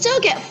they'll still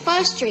get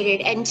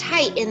frustrated and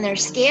tight in their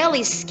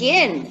scaly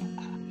skin.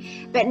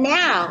 But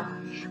now,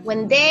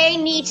 when they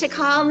need to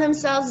calm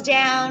themselves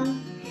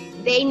down,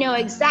 they know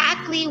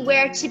exactly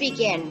where to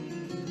begin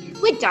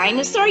with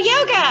dinosaur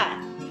yoga.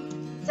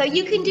 So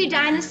you can do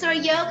dinosaur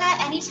yoga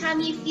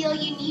anytime you feel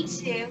you need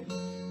to.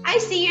 I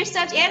see your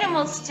stuffed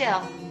animals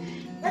still.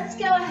 Let's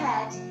go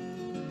ahead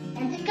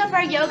and pick up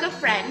our yoga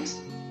friend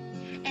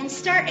and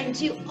start and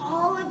do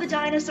all of the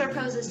dinosaur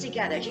poses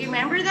together. Do you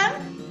remember them?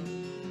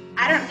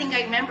 I don't think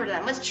I remember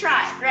them. Let's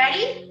try.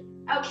 Ready?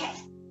 Okay.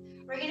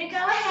 We're going to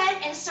go ahead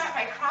and start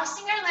by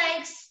crossing our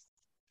legs.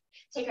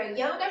 Take our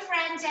yoga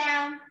friend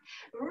down.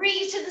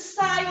 Reach to the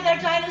side with our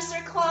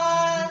dinosaur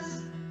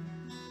claws.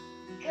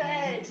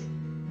 Good.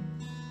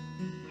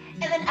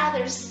 And then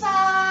other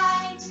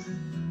side.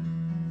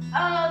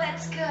 Oh,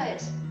 that's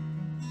good.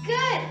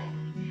 Good.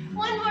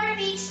 One more of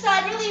each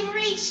side. Really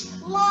reach.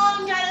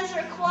 Long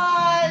dinosaur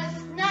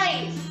claws.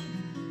 Nice.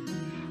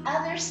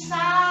 Other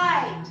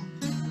side.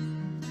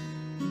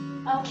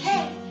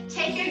 Okay.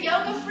 Take your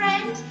yoga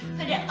friend.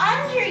 Put it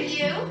under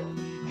you.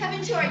 Come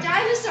into our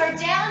dinosaur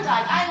down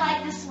dog. I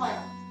like this one.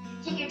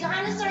 Take your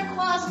dinosaur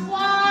claws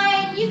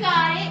wide. You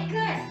got it.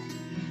 Good.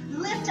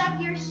 Lift up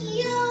your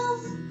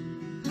heels.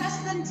 Press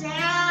them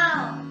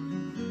down.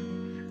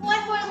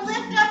 One more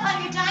lift up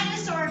on your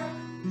dinosaur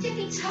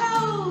tippy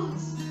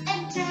toes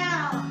and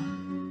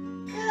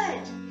down.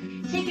 Good.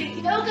 Take your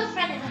yoga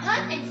friend and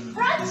hunt in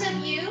front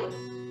of you.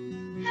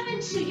 Come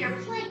into your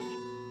plank.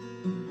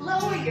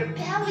 Lower your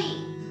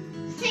belly.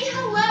 Say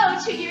hello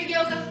to your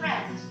yoga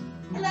friend.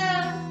 Hello.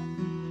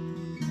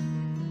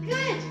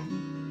 Good.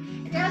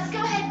 And now let's go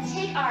ahead and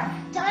take our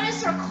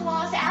dinosaur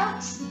claws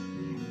out.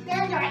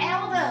 Bend our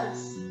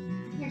elbows.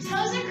 Your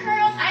toes are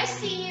curled. I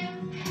see you.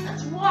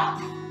 Let's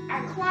walk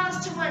our claws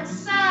to one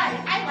side.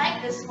 I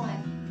like this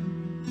one.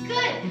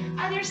 Good.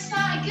 Other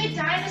side. Good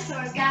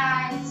dinosaurs,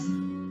 guys.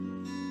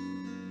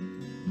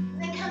 And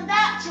then come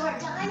back to our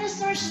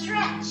dinosaur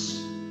stretch.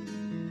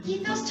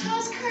 Keep those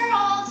toes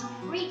curled.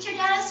 Reach your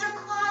dinosaur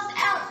claws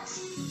out.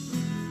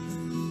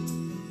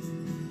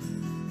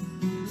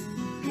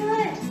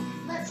 Good.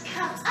 Let's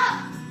come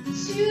up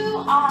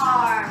to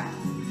our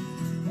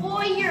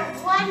warrior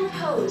one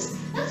pose.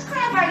 Let's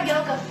grab our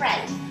yoga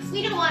friend.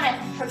 We don't want to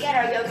forget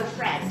our yoga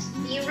friend.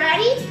 Are you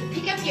ready?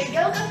 Pick up your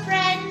yoga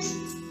friend.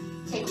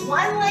 Take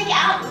one leg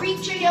out.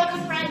 Reach your yoga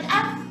friend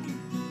up.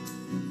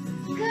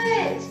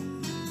 Good.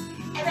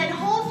 And then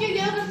hold your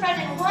yoga friend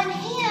in one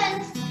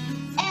hand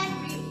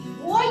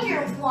and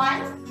warrior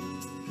one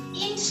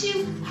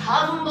into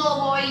humble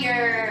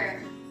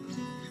warrior.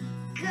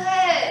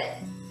 Good.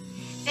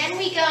 Then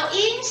we go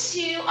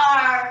into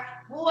our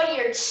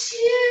warrior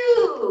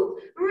two.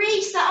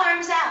 Reach the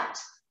arms out.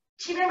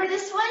 Do you remember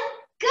this one?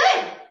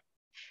 Good.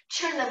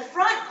 Turn the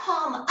front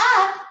palm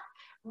up.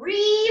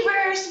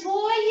 Reverse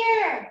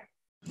warrior.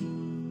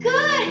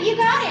 Good, you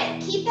got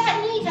it. Keep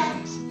that knee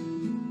bent.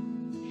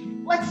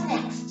 What's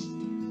next?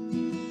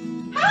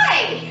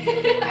 Hi,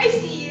 I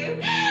see you.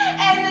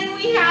 And then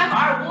we have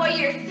our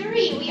warrior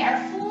three. We are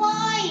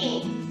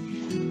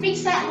flying.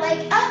 Reach that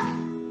leg up.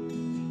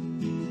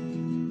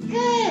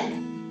 Good.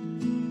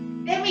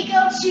 Then we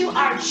go to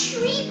our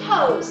tree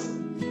pose.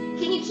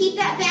 Can you keep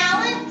that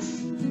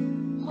balance?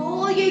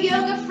 Hold your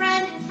yoga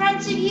friend in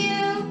front of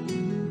you.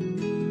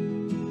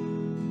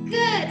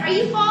 Good. Are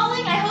you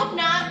falling? I hope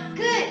not.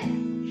 Good.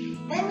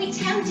 Then we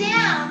come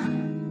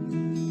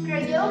down. Put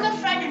our yoga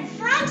friend in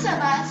front of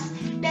us.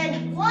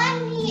 Bend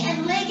one knee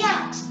and leg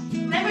out.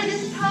 Remember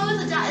this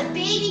pose a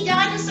baby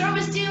dinosaur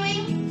was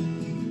doing?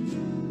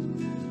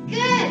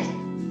 Good.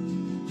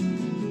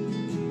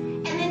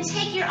 And then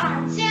take your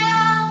arm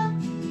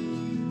down.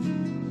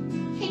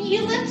 Can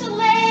you lift a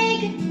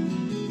leg?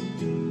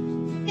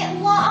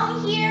 Get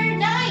long here.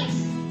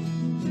 Nice.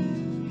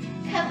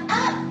 Come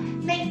up.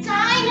 Make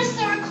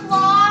dinosaur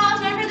claws.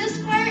 Remember this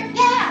part?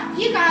 Yeah,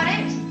 you got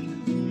it.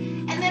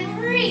 And then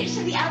reach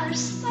to the other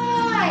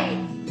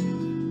side.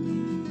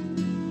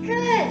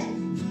 Good.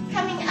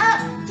 Coming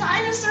up,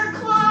 dinosaur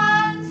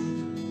claws.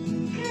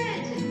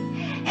 Good.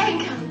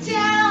 And come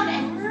down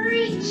and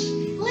reach.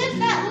 Lift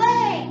that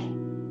leg.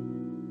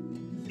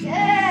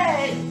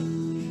 Good.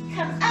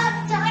 Come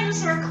up,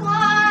 dinosaur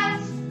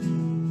claws.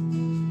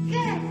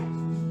 Good.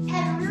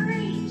 And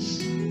reach.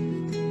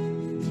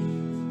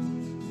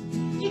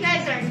 You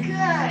guys are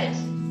good.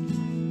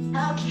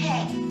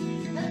 Okay,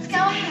 let's go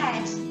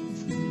ahead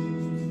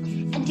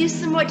and do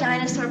some more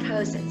dinosaur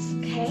poses,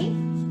 okay?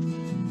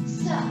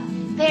 So,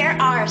 there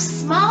are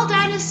small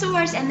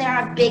dinosaurs and there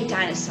are big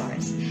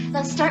dinosaurs.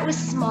 Let's start with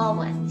small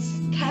ones,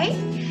 okay?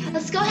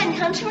 Let's go ahead and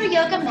come to our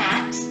yoga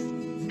mat.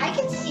 I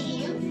can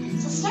see you.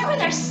 So start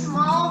with our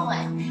small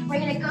one. We're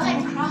gonna go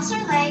ahead and cross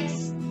our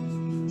legs,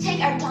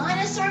 take our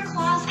dinosaur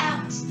claws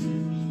out,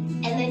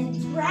 and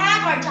then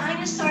grab our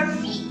dinosaur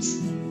feet.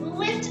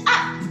 Lift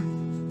up.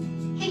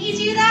 Can you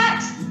do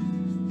that?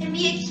 And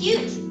be a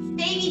cute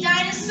baby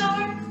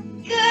dinosaur?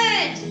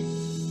 Good.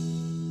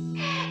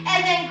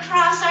 And then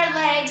cross our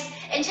legs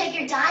and take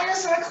your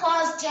dinosaur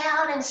claws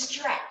down and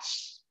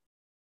stretch.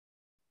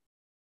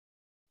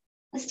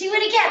 Let's do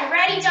it again.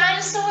 Ready,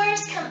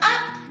 dinosaurs? Come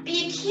up.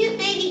 Be a cute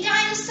baby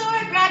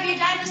dinosaur. Grab your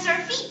dinosaur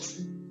feet.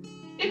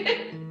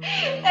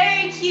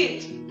 Very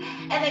cute.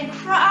 And then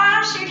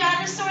cross your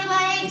dinosaur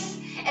legs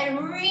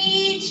and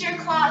reach your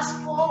claws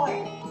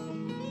forward.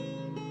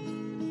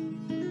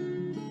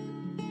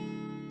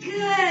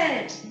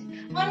 Good.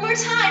 One more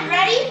time.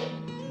 Ready?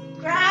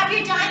 Grab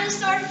your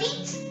dinosaur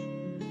feet.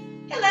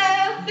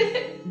 Hello.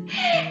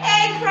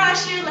 And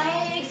cross your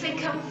legs and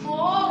come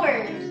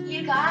forward.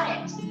 You got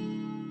it.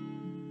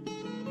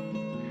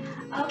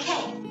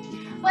 Okay.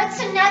 What's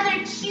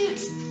another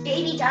cute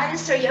baby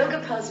dinosaur yoga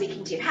pose we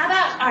can do? How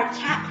about our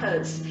cat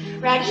pose?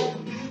 Ready?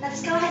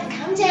 Let's go ahead and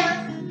come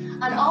down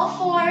on all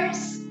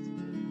fours.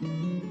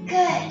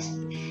 Good.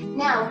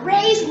 Now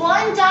raise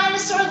one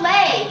dinosaur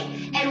leg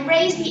and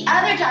raise the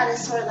other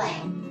dinosaur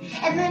leg.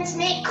 And then to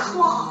make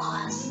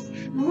claws.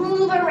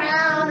 Move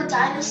around the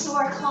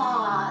dinosaur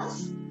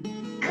claws.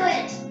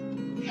 Good.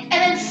 And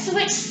then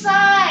switch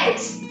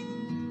sides.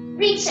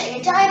 Reach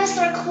your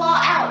dinosaur claw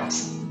out.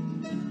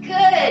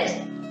 Good.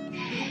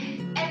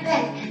 And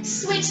then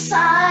switch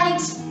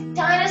sides.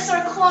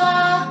 Dinosaur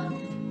claw.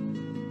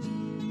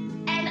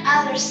 And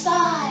other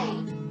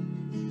side.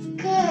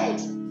 Good.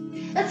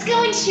 Let's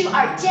go into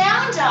our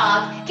down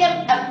dog.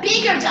 Get a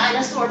bigger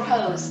dinosaur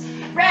pose.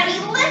 Ready?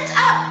 Lift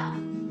up.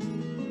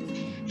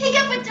 Pick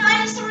up a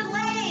dinosaur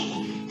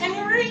leg and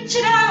reach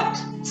it out.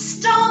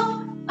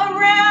 Stomp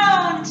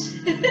around.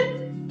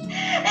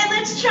 And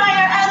let's try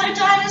our other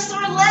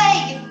dinosaur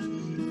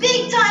leg.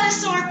 Big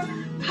dinosaur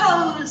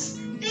pose.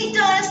 Big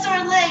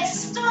dinosaur leg.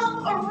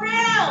 Stomp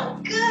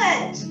around.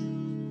 Good.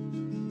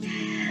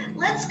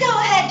 Let's go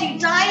ahead and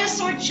do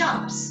dinosaur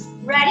jumps.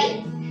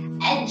 Ready?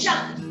 And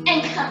jump.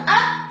 And come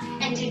up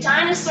and do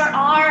dinosaur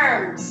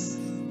arms.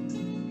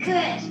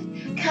 Good.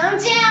 Come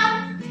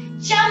down.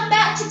 Jump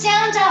back to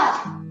down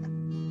dog.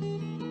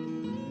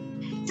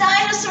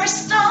 Dinosaur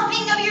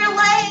stomping of your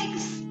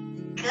legs.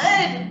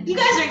 Good. You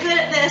guys are good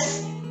at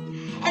this.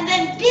 And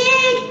then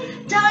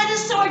big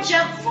dinosaur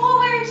jump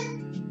forward.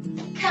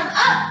 Come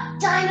up.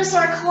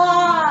 Dinosaur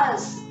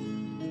claws.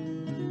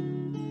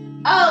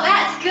 Oh,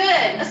 that's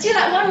good. Let's do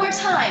that one more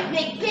time.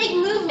 Make big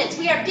movements.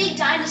 We are big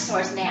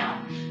dinosaurs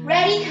now.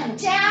 Ready? Come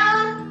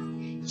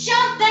down.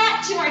 Jump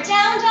back to our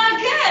down dog.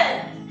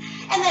 Good.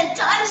 And then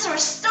dinosaur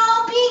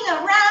stomping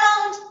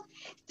around.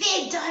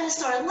 Big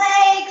dinosaur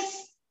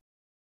legs.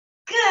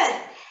 Good.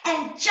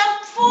 And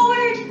jump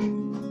forward.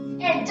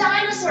 And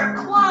dinosaur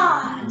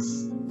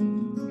claws.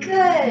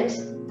 Good.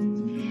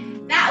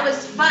 That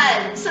was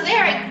fun. So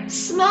there are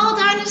small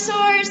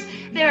dinosaurs.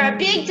 There are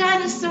big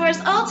dinosaurs,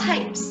 all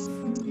types.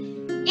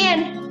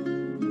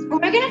 And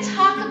we're going to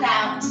talk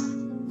about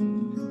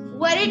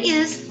what it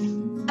is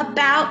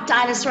about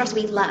dinosaurs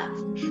we love.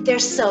 They're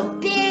so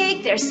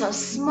big, they're so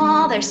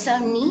small, they're so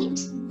neat.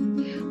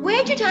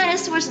 Where do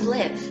dinosaurs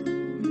live?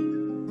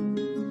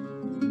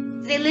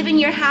 Do they live in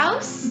your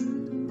house?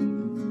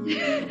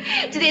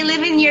 Do they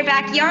live in your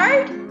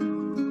backyard?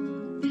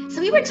 So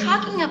we were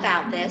talking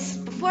about this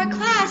before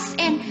class,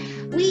 and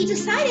we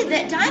decided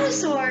that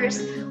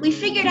dinosaurs, we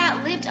figured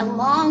out, lived a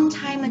long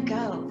time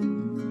ago.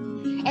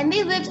 And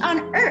they lived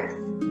on Earth.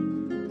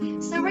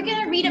 So we're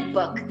going to read a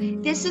book.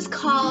 This is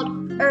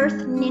called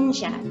Earth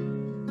Ninja.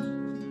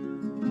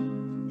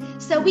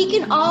 So we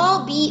can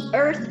all be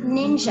Earth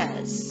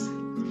Ninjas.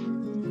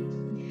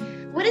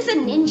 What is a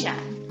ninja?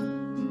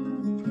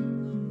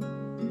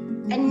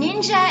 A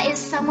ninja is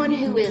someone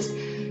who is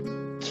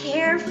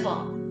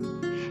careful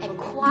and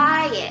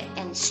quiet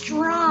and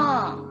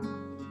strong.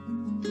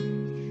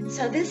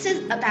 So this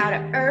is about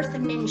an Earth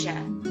Ninja.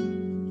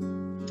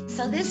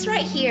 So this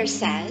right here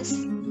says,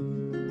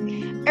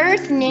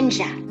 Earth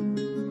Ninja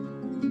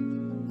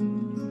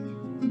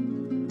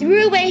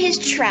threw away his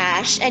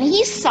trash and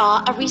he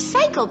saw a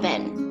recycle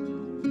bin.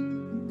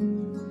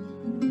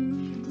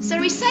 So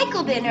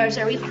recycle binners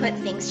are where we put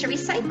things to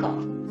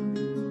recycle.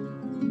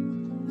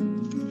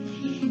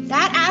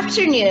 That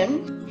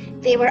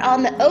afternoon, they were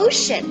on the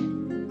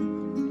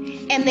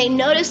ocean and they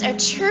noticed a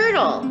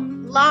turtle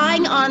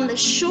lying on the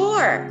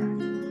shore.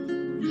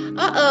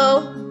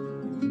 Uh-oh.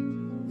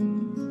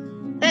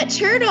 That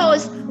turtle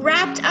is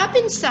wrapped up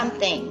in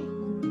something.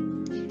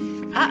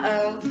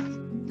 Uh-oh.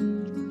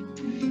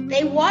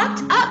 They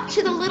walked up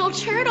to the little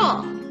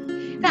turtle.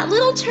 That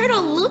little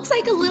turtle looks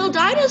like a little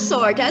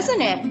dinosaur,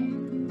 doesn't it?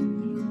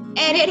 And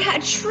it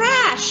had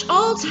trash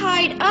all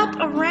tied up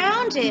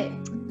around it.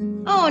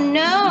 Oh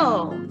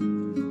no.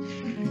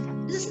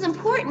 This is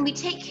important. We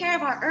take care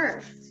of our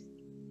earth.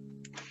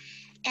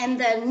 And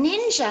the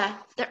ninja,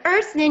 the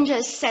Earth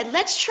Ninja said,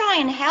 let's try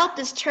and help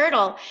this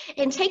turtle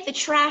and take the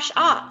trash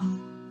off.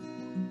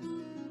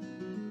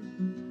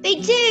 They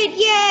did,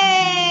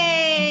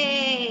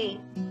 yay!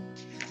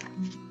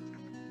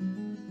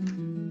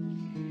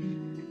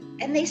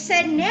 And they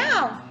said,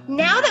 now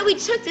that we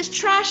took this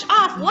trash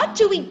off, what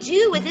do we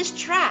do with this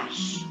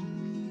trash?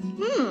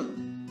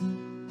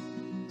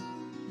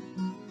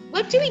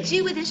 What do we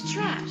do with this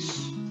trash?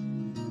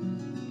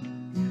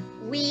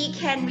 We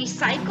can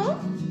recycle.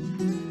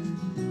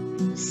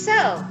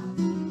 So,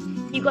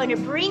 you're going to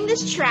bring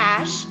this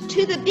trash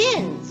to the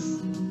bins.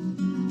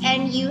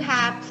 And you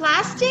have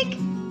plastic,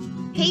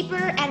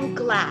 paper, and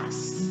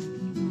glass.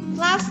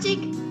 Plastic,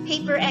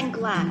 paper, and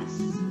glass.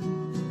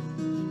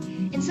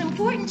 It's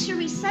important to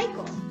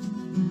recycle.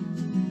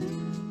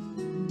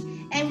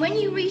 And when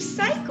you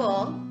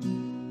recycle,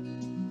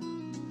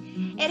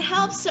 it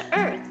helps the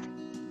earth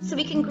so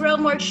we can grow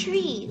more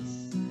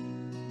trees.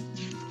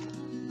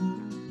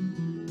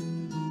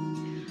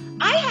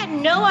 I had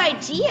no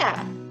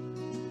idea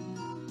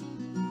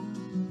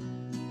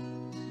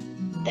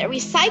that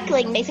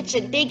recycling makes such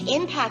a big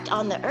impact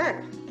on the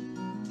earth.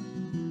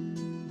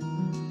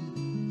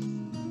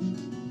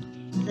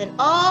 Then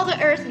all the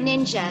Earth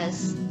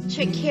Ninjas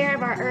took care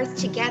of our earth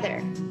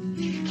together.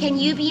 Can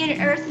you be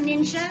an Earth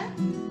Ninja?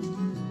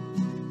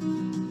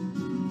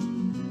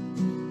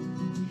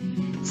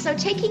 So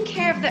taking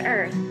care of the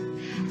earth.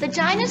 The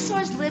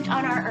dinosaurs lived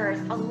on our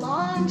earth a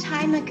long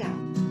time ago.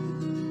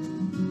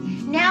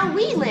 Now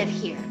we live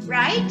here,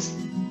 right?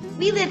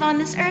 We live on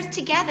this earth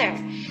together.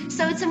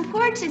 So it's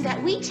important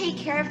that we take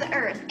care of the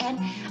earth. And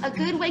a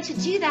good way to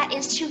do that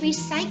is to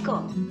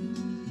recycle.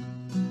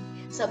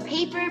 So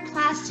paper,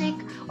 plastic,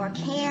 or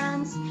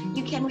cans,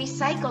 you can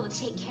recycle to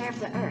take care of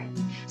the earth.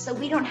 So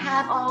we don't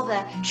have all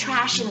the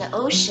trash in the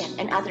ocean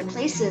and other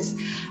places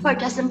where it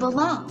doesn't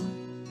belong.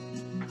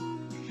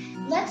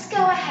 Let's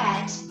go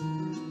ahead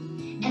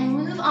and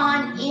move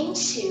on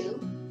into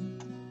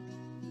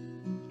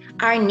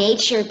our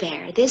nature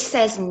bear. This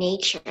says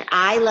nature.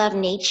 I love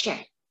nature.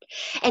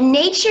 And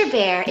nature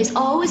bear is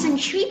always in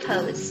tree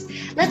pose.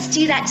 Let's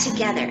do that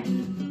together.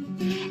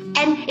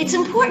 And it's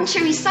important to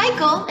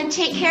recycle and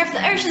take care of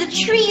the earth so the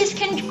trees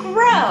can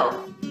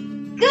grow.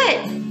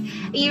 Good.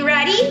 Are you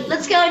ready?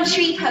 Let's go in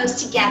tree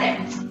pose together.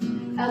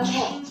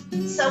 Okay.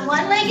 So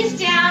one leg is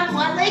down,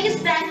 one leg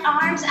is bent,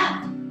 arms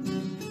up.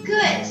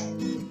 Good.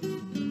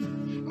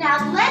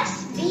 Now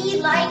let's be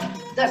like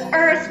the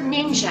Earth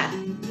Ninja.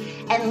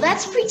 And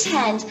let's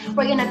pretend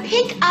we're gonna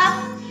pick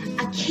up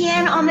a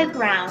can on the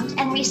ground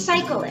and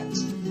recycle it,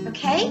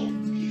 okay?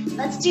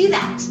 Let's do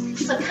that.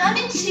 So come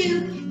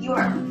into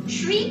your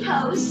tree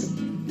pose.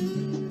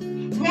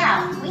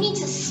 Now, we need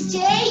to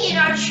stay in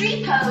our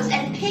tree pose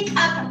and pick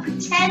up a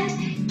pretend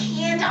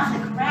can on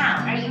the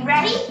ground. Are you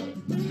ready?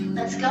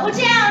 Let's go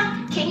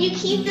down. Can you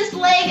keep this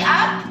leg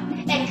up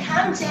and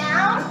come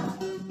down?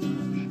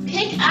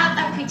 Pick up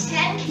a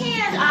pretend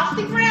can off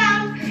the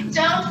ground.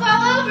 Don't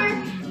fall over.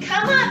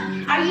 Come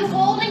on. Are you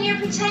holding your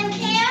pretend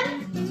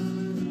can?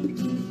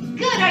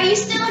 Good. Are you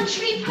still in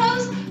tree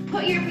pose?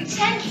 Put your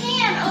pretend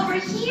can over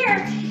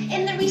here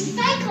in the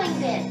recycling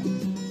bin.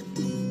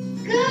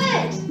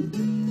 Good.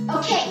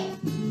 Okay.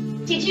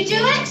 Did you do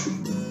it?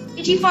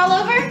 Did you fall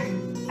over?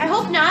 I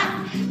hope not.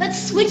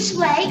 Let's switch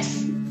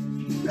legs.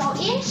 Go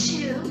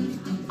into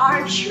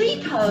our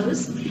tree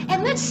pose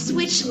and let's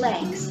switch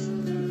legs.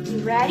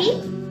 You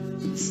ready?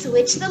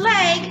 Switch the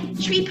leg,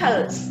 tree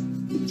pose.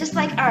 Just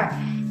like our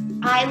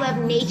I love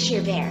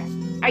nature bear.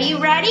 Are you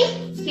ready?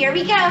 Here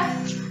we go.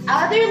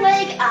 Other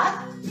leg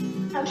up.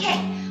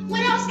 Okay, what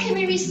else can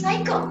we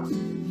recycle?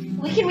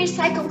 We can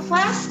recycle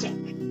plastic.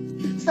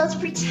 So let's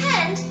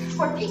pretend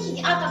we're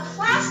picking up a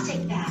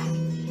plastic bag.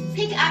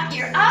 Pick up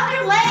your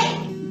other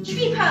leg.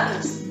 Tree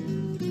pose.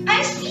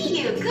 I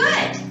see you.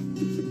 Good.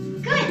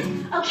 Good.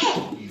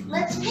 Okay,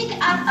 let's pick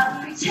up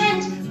a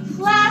pretend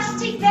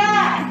plastic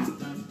bag.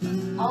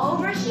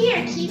 Over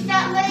here, keep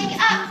that leg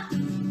up.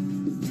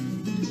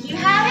 Do you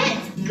have it?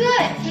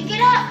 Good. Pick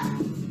it up.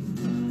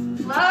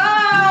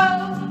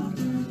 Whoa.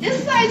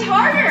 This side's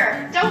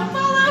harder. Don't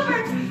fall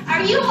over.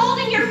 Are you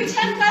holding your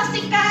pretend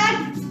plastic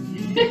bag?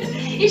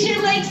 Is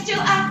your leg still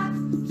up?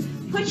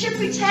 Put your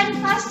pretend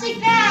plastic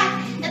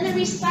bag in the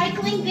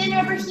recycling bin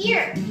over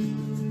here.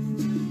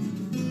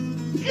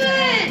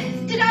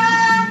 Good.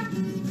 Ta-da!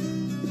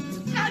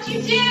 How'd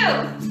you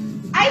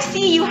do? I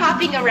see you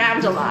hopping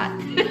around a lot.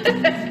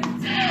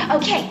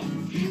 Okay,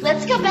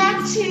 let's go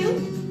back to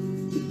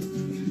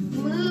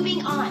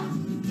moving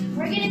on.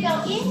 We're going to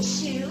go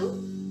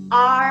into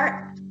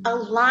our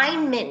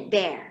alignment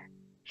bear.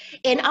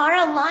 And our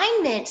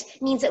alignment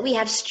means that we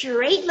have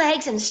straight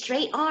legs and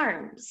straight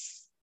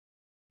arms.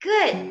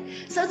 Good.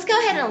 So let's go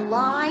ahead and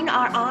align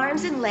our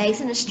arms and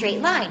legs in a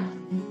straight line.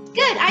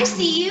 Good, I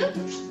see you.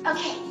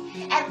 Okay,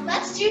 and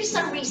let's do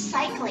some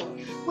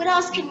recycling. What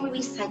else can we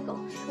recycle?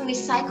 We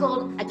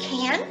recycled a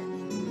can,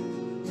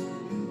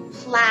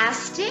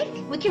 plastic.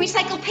 We can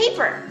recycle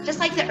paper, just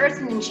like the Earth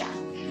Ninja.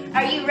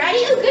 Are you ready?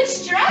 Oh, good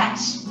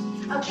stretch.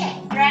 Okay,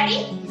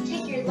 ready?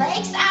 Take your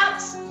legs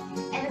out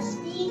and let's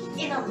be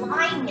in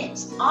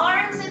alignment.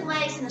 Arms and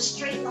legs in a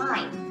straight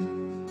line.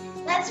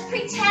 Let's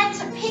pretend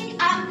to pick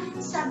up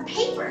some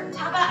paper.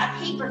 How about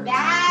a paper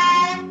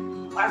bag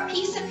or a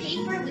piece of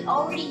paper we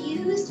already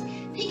used?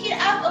 Pick it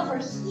up over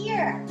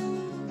here.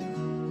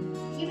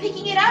 You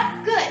picking it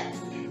up? Good.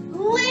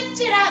 Lift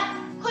it up.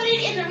 Put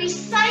it in the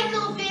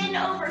recycle bin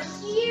over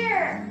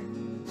here.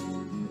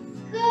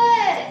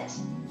 Good.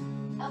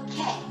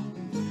 Okay.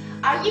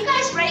 Are you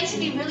guys ready to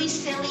be really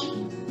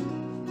silly?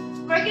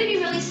 We're going to be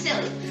really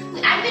silly.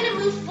 I'm going to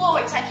move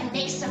forward so I can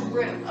make some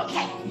room.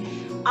 Okay.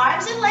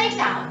 Arms and legs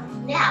out.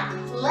 Now,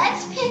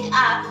 let's pick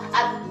up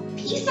a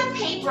piece of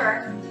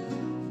paper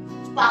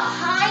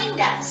behind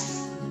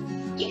us.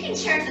 You can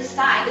turn to the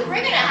side because we're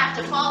going to have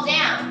to fall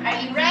down.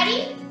 Are you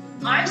ready?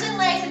 Arms and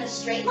legs in a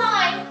straight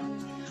line.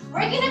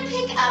 We're going to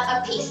pick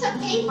up a piece of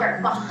paper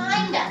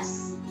behind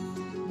us.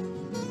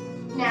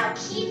 Now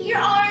keep your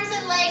arms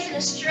and legs in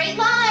a straight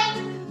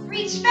line.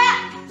 Reach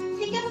back.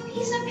 Pick up a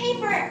piece of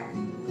paper.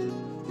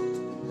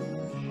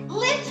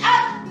 Lift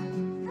up.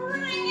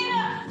 Bring it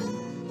up.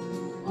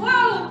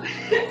 Whoa.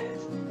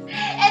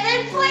 And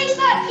then place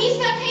that piece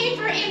of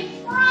paper in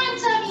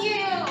front of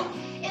you.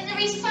 In the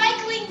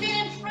recycling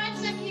bin in front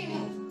of you.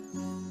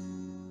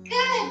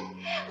 Good.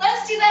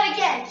 Let's do that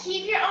again.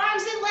 Keep your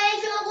arms and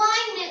legs in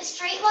alignment,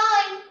 straight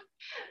line.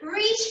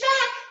 Reach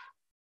back.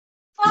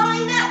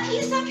 Find that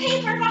piece of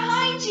paper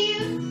behind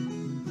you.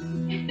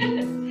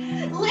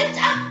 Lift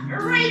up,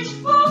 reach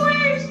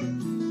forward.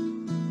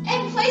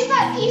 And place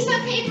that piece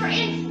of paper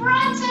in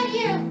front of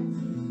you.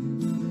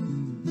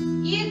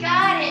 You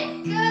got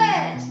it.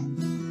 Good.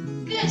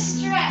 Good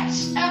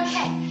stretch.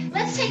 Okay,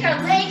 let's take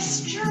our legs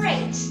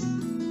straight.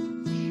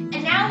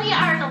 And now we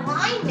are in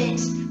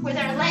alignment with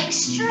our legs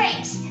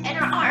straight and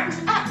our arms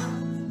up.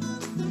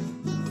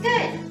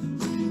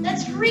 Good.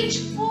 Let's reach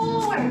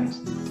forward.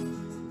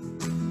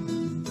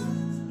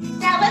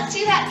 Now let's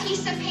do that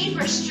piece of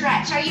paper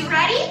stretch. Are you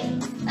ready?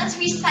 Let's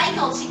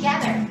recycle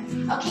together.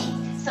 Okay,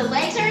 so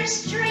legs are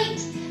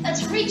straight.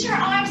 Let's reach our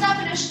arms up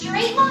in a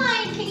straight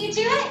line. Can you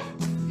do it?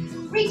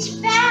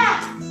 Reach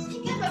back.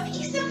 Pick up a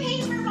piece of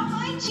paper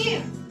behind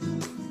you.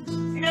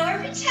 No, we're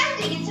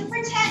pretending. It's a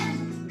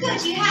pretend.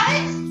 Good, you have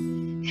it?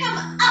 Come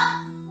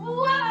up.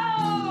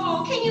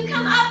 Whoa! Can you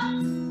come up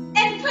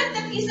and put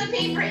the piece of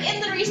paper in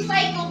the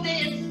recycle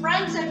bin in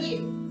front of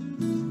you?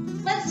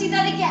 Let's do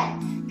that again.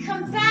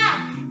 Come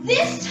back.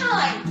 This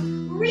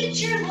time,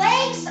 reach your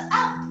legs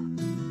up.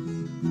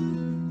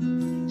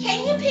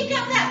 Can you pick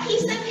up that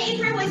piece of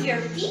paper with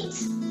your feet?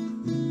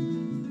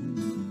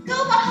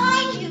 Go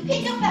behind you.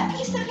 Pick up that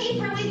piece of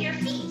paper with your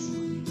feet.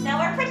 Now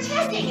we're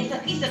pretending it's a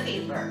piece of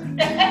paper.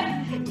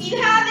 Do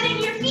you have it in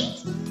your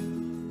feet?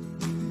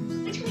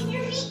 Between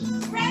your feet.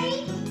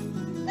 Ready?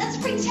 Let's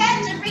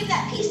pretend to bring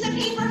that piece of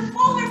paper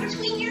forward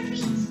between your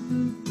feet.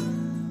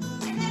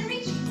 And then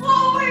reach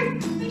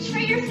forward. Reach for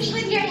your feet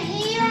with your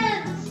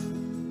hands.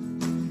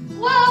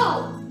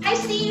 Whoa! I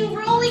see you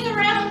rolling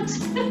around.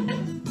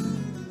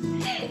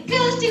 Good,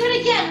 let's do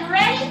it again.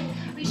 Ready?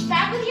 Reach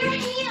back with your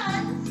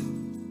hands.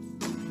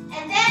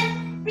 And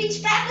then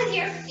reach back with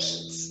your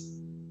feet.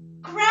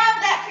 Grab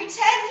that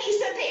pretend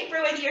piece of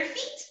paper with your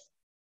feet.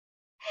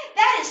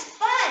 That is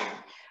fun.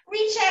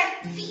 Reach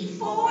our feet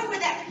forward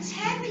with that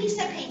pretend piece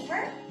of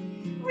paper.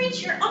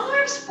 Reach your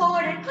arms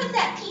forward and put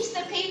that piece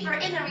of paper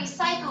in the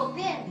recycle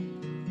bin.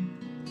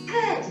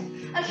 Good.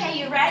 Okay,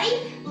 you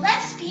ready?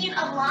 Let's be in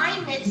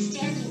alignment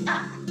standing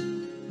up.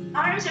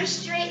 Arms are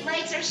straight,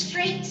 legs are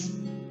straight.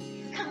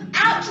 Come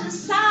out to the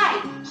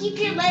side. Keep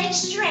your legs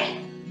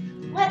straight.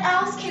 What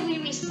else can we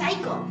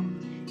recycle?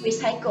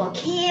 Recycle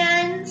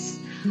cans,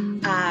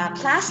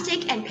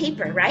 plastic, and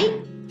paper,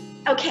 right?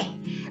 Okay,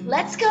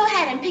 let's go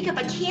ahead and pick up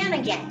a can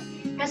again.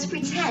 Let's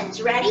pretend.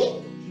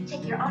 Ready?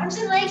 Take your arms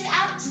and legs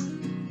out.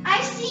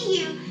 I see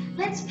you.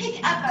 Let's pick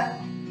up a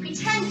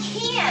pretend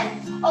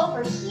can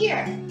over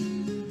here.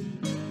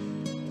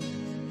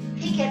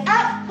 Pick it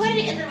up, put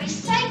it in the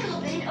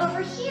recycle bin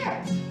over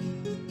here.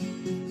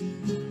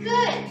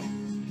 Good.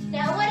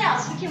 Now what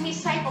else? We can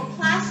recycle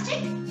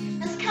plastic.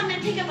 Let's come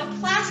and pick up a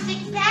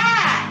plastic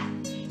bag.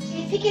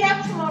 Okay, pick it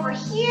up from over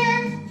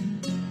here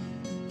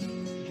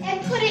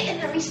and put it in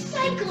the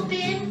recycle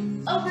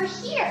bin over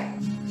here.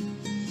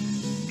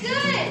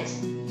 Good.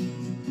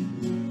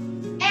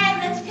 And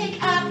let's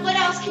pick up, what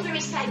else can we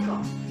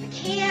recycle? A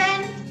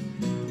can,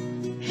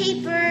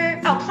 paper,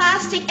 oh,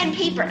 plastic and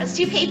paper. Let's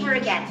do paper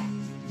again.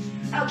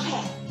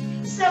 Okay,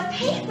 so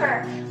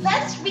paper,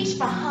 let's reach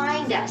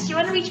behind us. You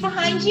want to reach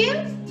behind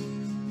you?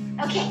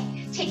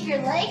 Okay, take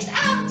your legs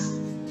out.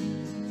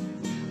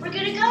 We're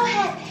going to go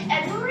ahead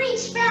and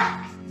reach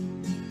back.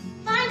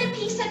 Find a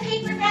piece of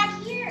paper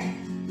back here.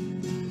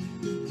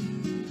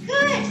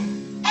 Good.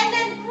 And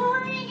then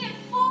bring it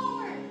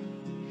forward.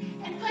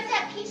 And put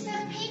that piece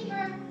of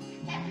paper,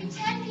 that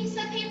pretend piece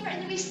of paper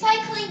in the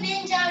recycling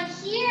bin down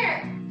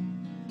here.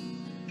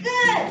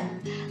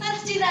 Good.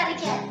 Let's do that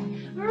again.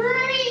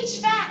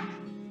 Reach back.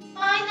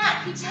 Find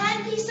that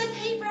pretend piece of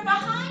paper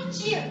behind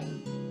you.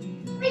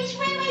 Reach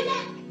way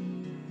back.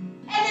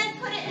 And then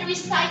put it in a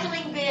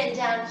recycling bin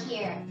down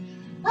here.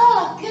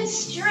 Oh, good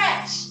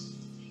stretch.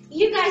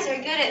 You guys are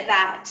good at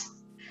that.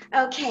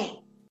 Okay.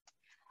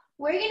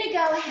 We're going to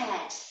go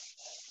ahead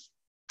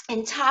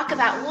and talk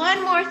about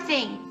one more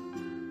thing.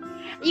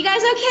 Are you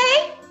guys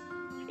okay?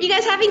 Are you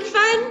guys having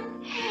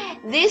fun?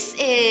 This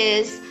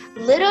is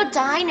Little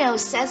Dino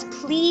Says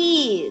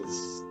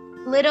Please.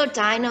 Little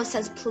Dino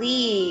says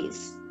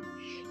please.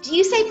 Do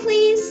you say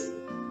please?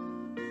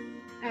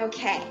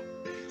 Okay.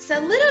 So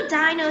Little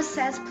Dino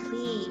says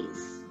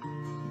please.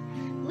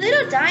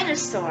 Little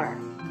Dinosaur.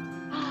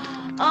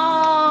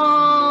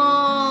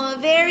 Oh,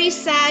 very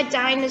sad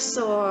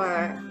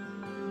dinosaur.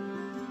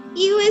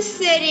 He was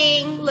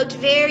sitting, looked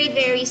very,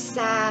 very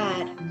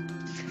sad.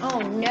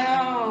 Oh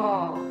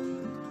no.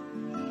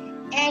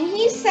 And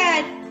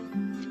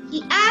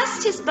he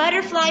asked his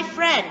butterfly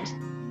friend,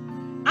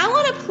 I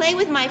want to play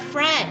with my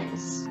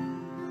friends.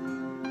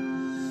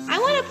 I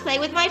want to play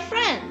with my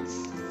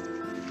friends.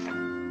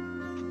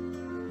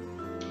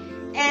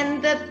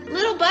 And the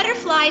little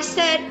butterfly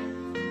said,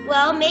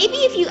 well, maybe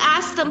if you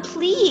ask them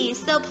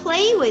please, they'll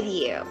play with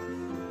you.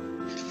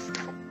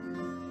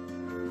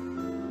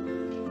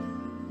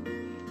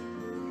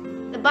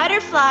 The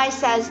butterfly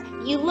says,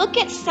 you look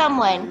at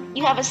someone,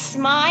 you have a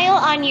smile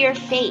on your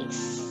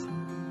face,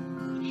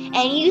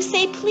 and you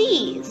say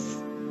please.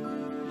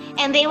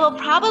 And they will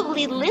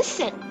probably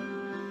listen.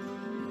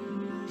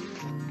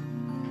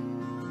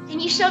 Can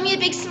you show me a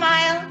big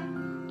smile?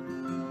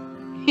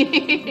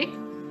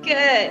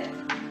 Good.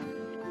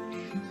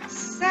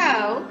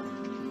 So,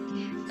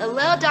 the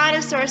little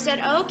dinosaur said,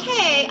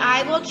 okay,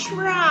 I will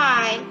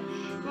try.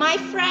 My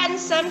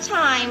friends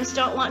sometimes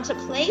don't want to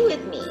play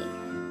with me.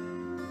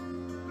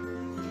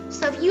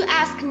 So if you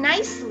ask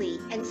nicely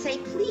and say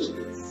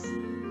please.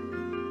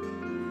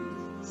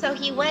 So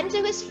he went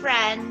to his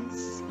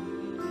friends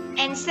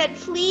and said,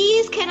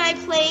 please, can I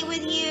play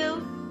with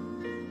you?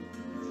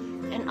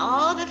 And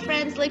all the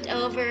friends looked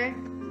over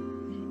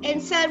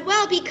and said,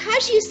 well,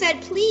 because you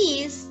said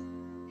please,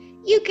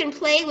 you can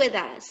play with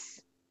us.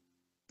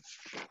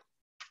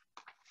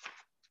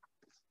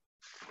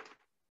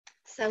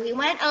 So he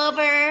went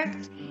over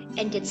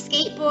and did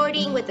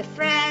skateboarding with the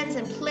friends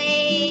and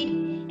played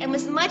and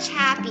was much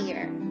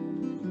happier.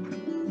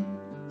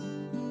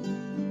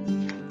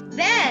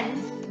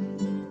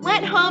 Then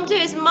went home to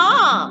his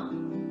mom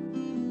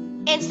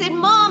and said,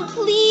 Mom,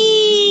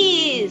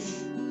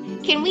 please,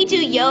 can we do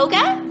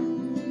yoga?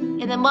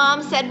 And the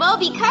mom said, well,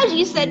 because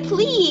you said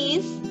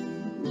please,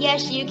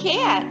 yes, you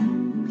can.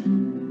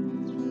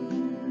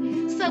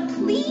 So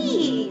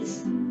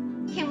please,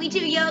 can we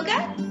do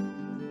yoga?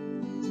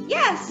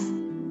 Yes.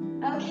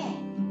 Okay,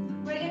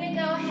 we're gonna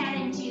go ahead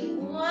and do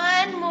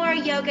one more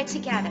yoga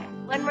together,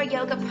 one more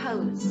yoga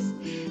pose.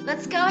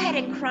 Let's go ahead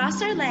and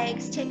cross our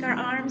legs, take our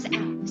arms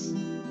out.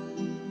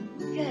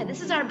 Good, this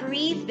is our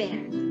breathe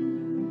bear.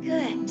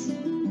 Good.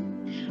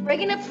 We're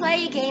gonna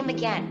play a game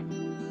again.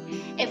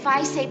 If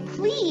I say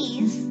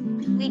please,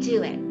 we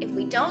do it. If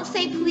we don't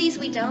say please,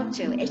 we don't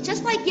do it. It's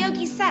just like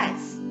Yogi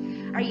says.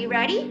 Are you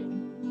ready?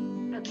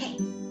 Okay.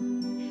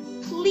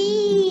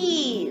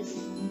 Please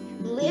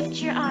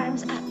lift your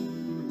arms up.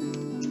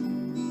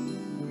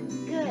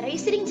 Good. Are you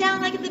sitting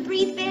down like the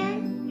breathe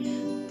bear?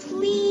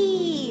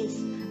 Please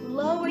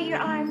lower your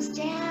arms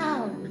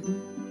down.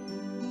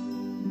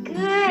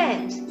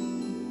 Good.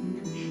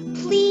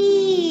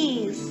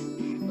 Please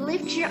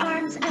lift your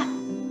arms up.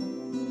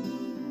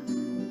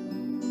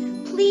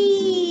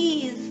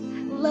 Please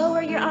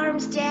lower your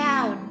arms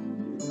down.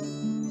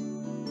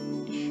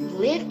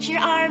 Lift your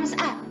arms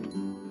up.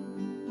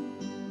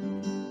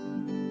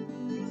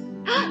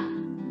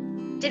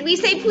 Did we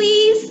say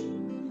please?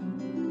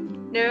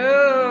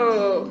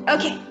 No.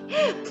 Okay.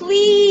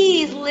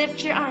 Please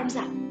lift your arms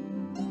up.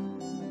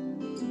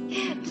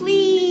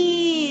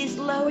 Please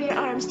lower your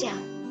arms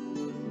down.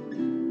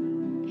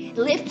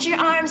 Lift your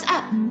arms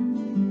up.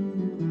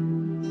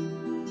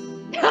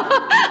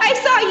 I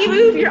saw you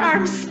move your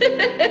arms.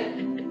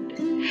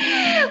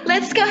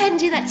 Let's go ahead and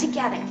do that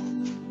together.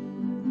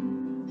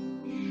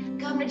 I'm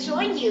going to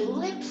join you.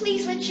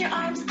 Please lift your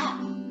arms up.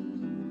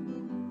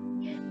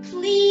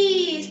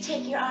 Please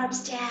take your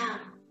arms down.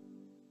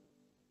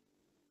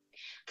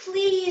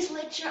 Please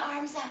lift your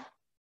arms up.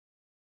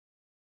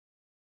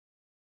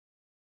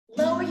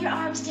 Lower your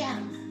arms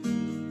down.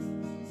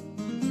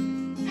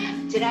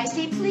 Did I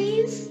say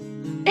please?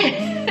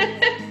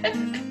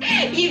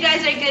 You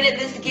guys are good at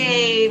this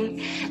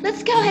game.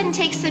 Let's go ahead and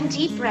take some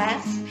deep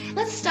breaths.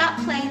 Let's stop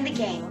playing the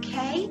game,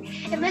 okay?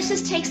 And let's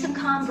just take some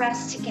calm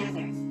breaths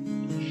together.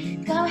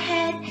 Go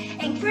ahead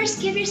and first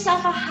give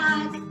yourself a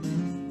hug.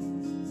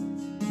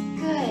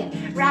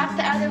 Good. Wrap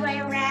the other way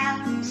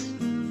around.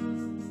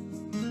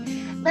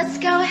 Let's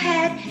go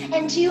ahead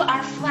and do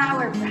our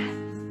flower breath.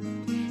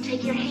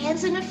 Take your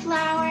hands in a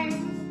flower.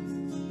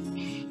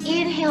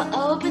 Inhale,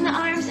 open the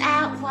arms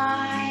out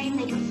wide,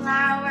 make a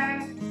flower.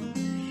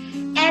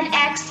 And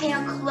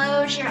exhale,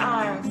 close your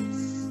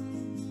arms.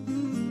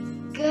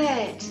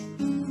 Good.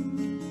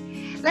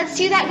 Let's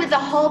do that with the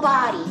whole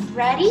body.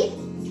 Ready?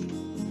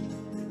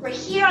 We're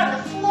here on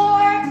the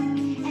floor,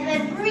 and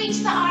then reach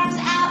the arms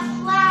out,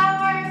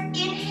 flower,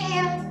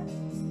 inhale,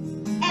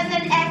 and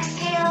then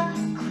exhale,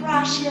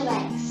 cross your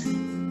legs.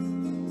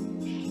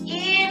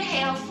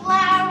 Inhale,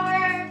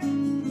 flower,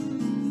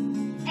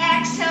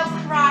 exhale,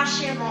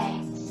 cross your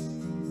legs.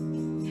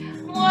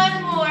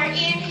 One more,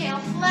 inhale,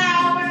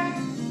 flower,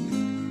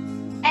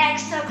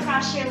 exhale,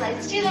 cross your legs.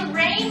 Let's do the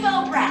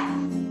rainbow breath.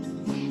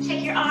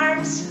 Take your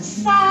arms to the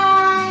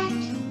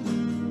side,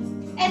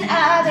 and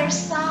other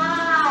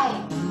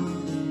side.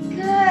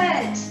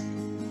 Good.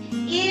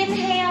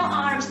 Inhale,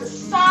 arms to the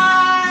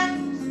side.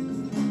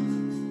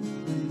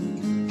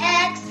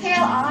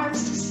 Exhale,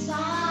 arms to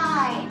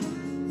side.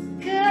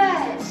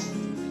 Good.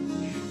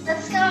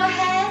 Let's go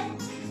ahead.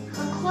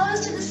 Come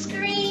close to the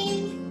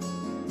screen.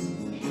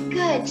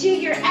 Good. Do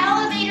your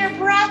elevator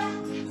breath.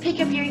 Pick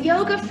up your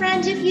yoga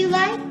friend if you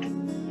like.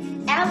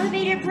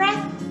 Elevator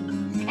breath.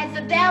 And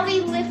the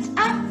belly lifts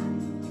up.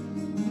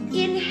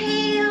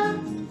 Inhale.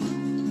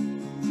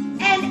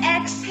 And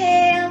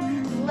exhale.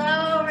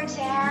 Lower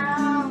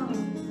down.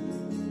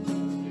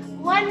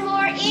 One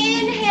more.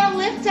 Inhale,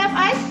 lift up.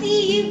 I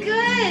see you.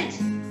 Good.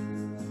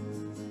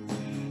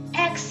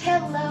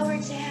 Exhale, lower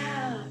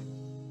down.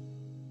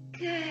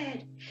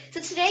 Good.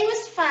 So today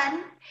was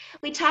fun.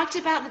 We talked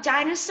about the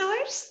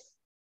dinosaurs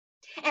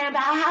and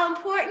about how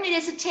important it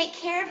is to take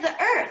care of the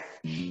earth,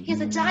 because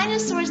the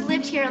dinosaurs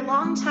lived here a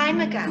long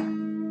time ago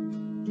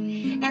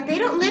and they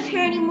don't live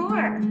here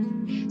anymore.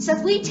 So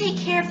if we take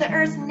care of the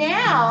earth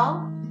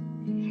now,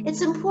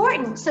 it's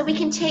important so we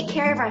can take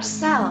care of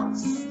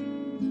ourselves.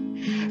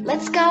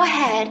 Let's go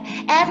ahead.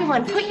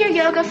 Everyone, put your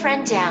yoga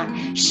friend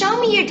down. Show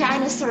me your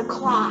dinosaur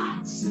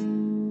claws.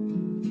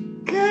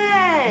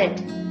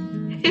 Good.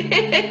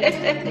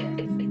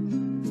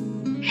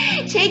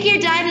 Take your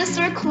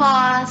dinosaur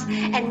claws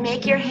and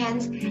make your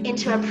hands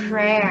into a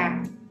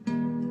prayer.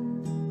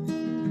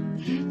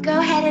 Go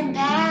ahead and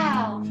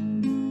bow.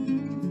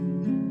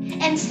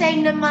 And say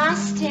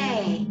namaste.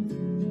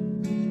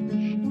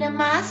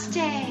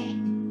 Namaste.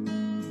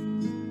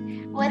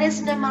 What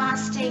does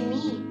namaste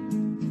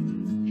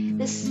mean?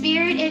 The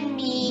spirit in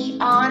me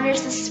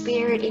honors the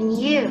spirit in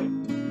you.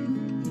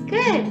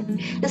 Good.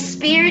 The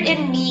spirit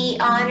in me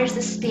honors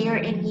the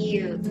spirit in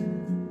you.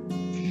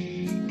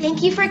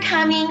 Thank you for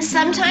coming.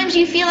 Sometimes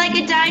you feel like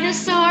a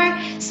dinosaur.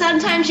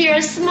 Sometimes you're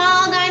a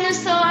small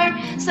dinosaur.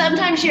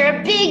 Sometimes you're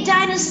a big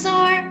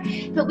dinosaur.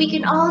 But we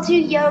can all do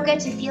yoga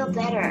to feel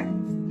better.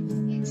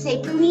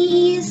 Say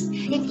please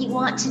if you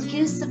want to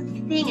do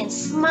something and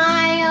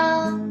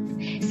smile.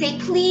 Say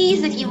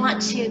please if you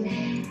want to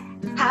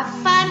have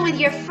fun with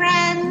your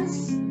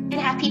friends and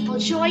have people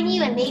join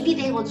you, and maybe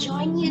they will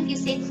join you if you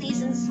say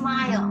please and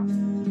smile.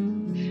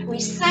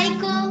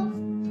 Recycle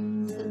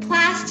the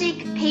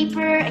plastic,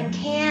 paper, and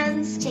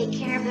cans. Take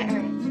care of the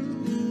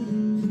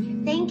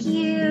earth. Thank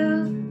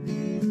you.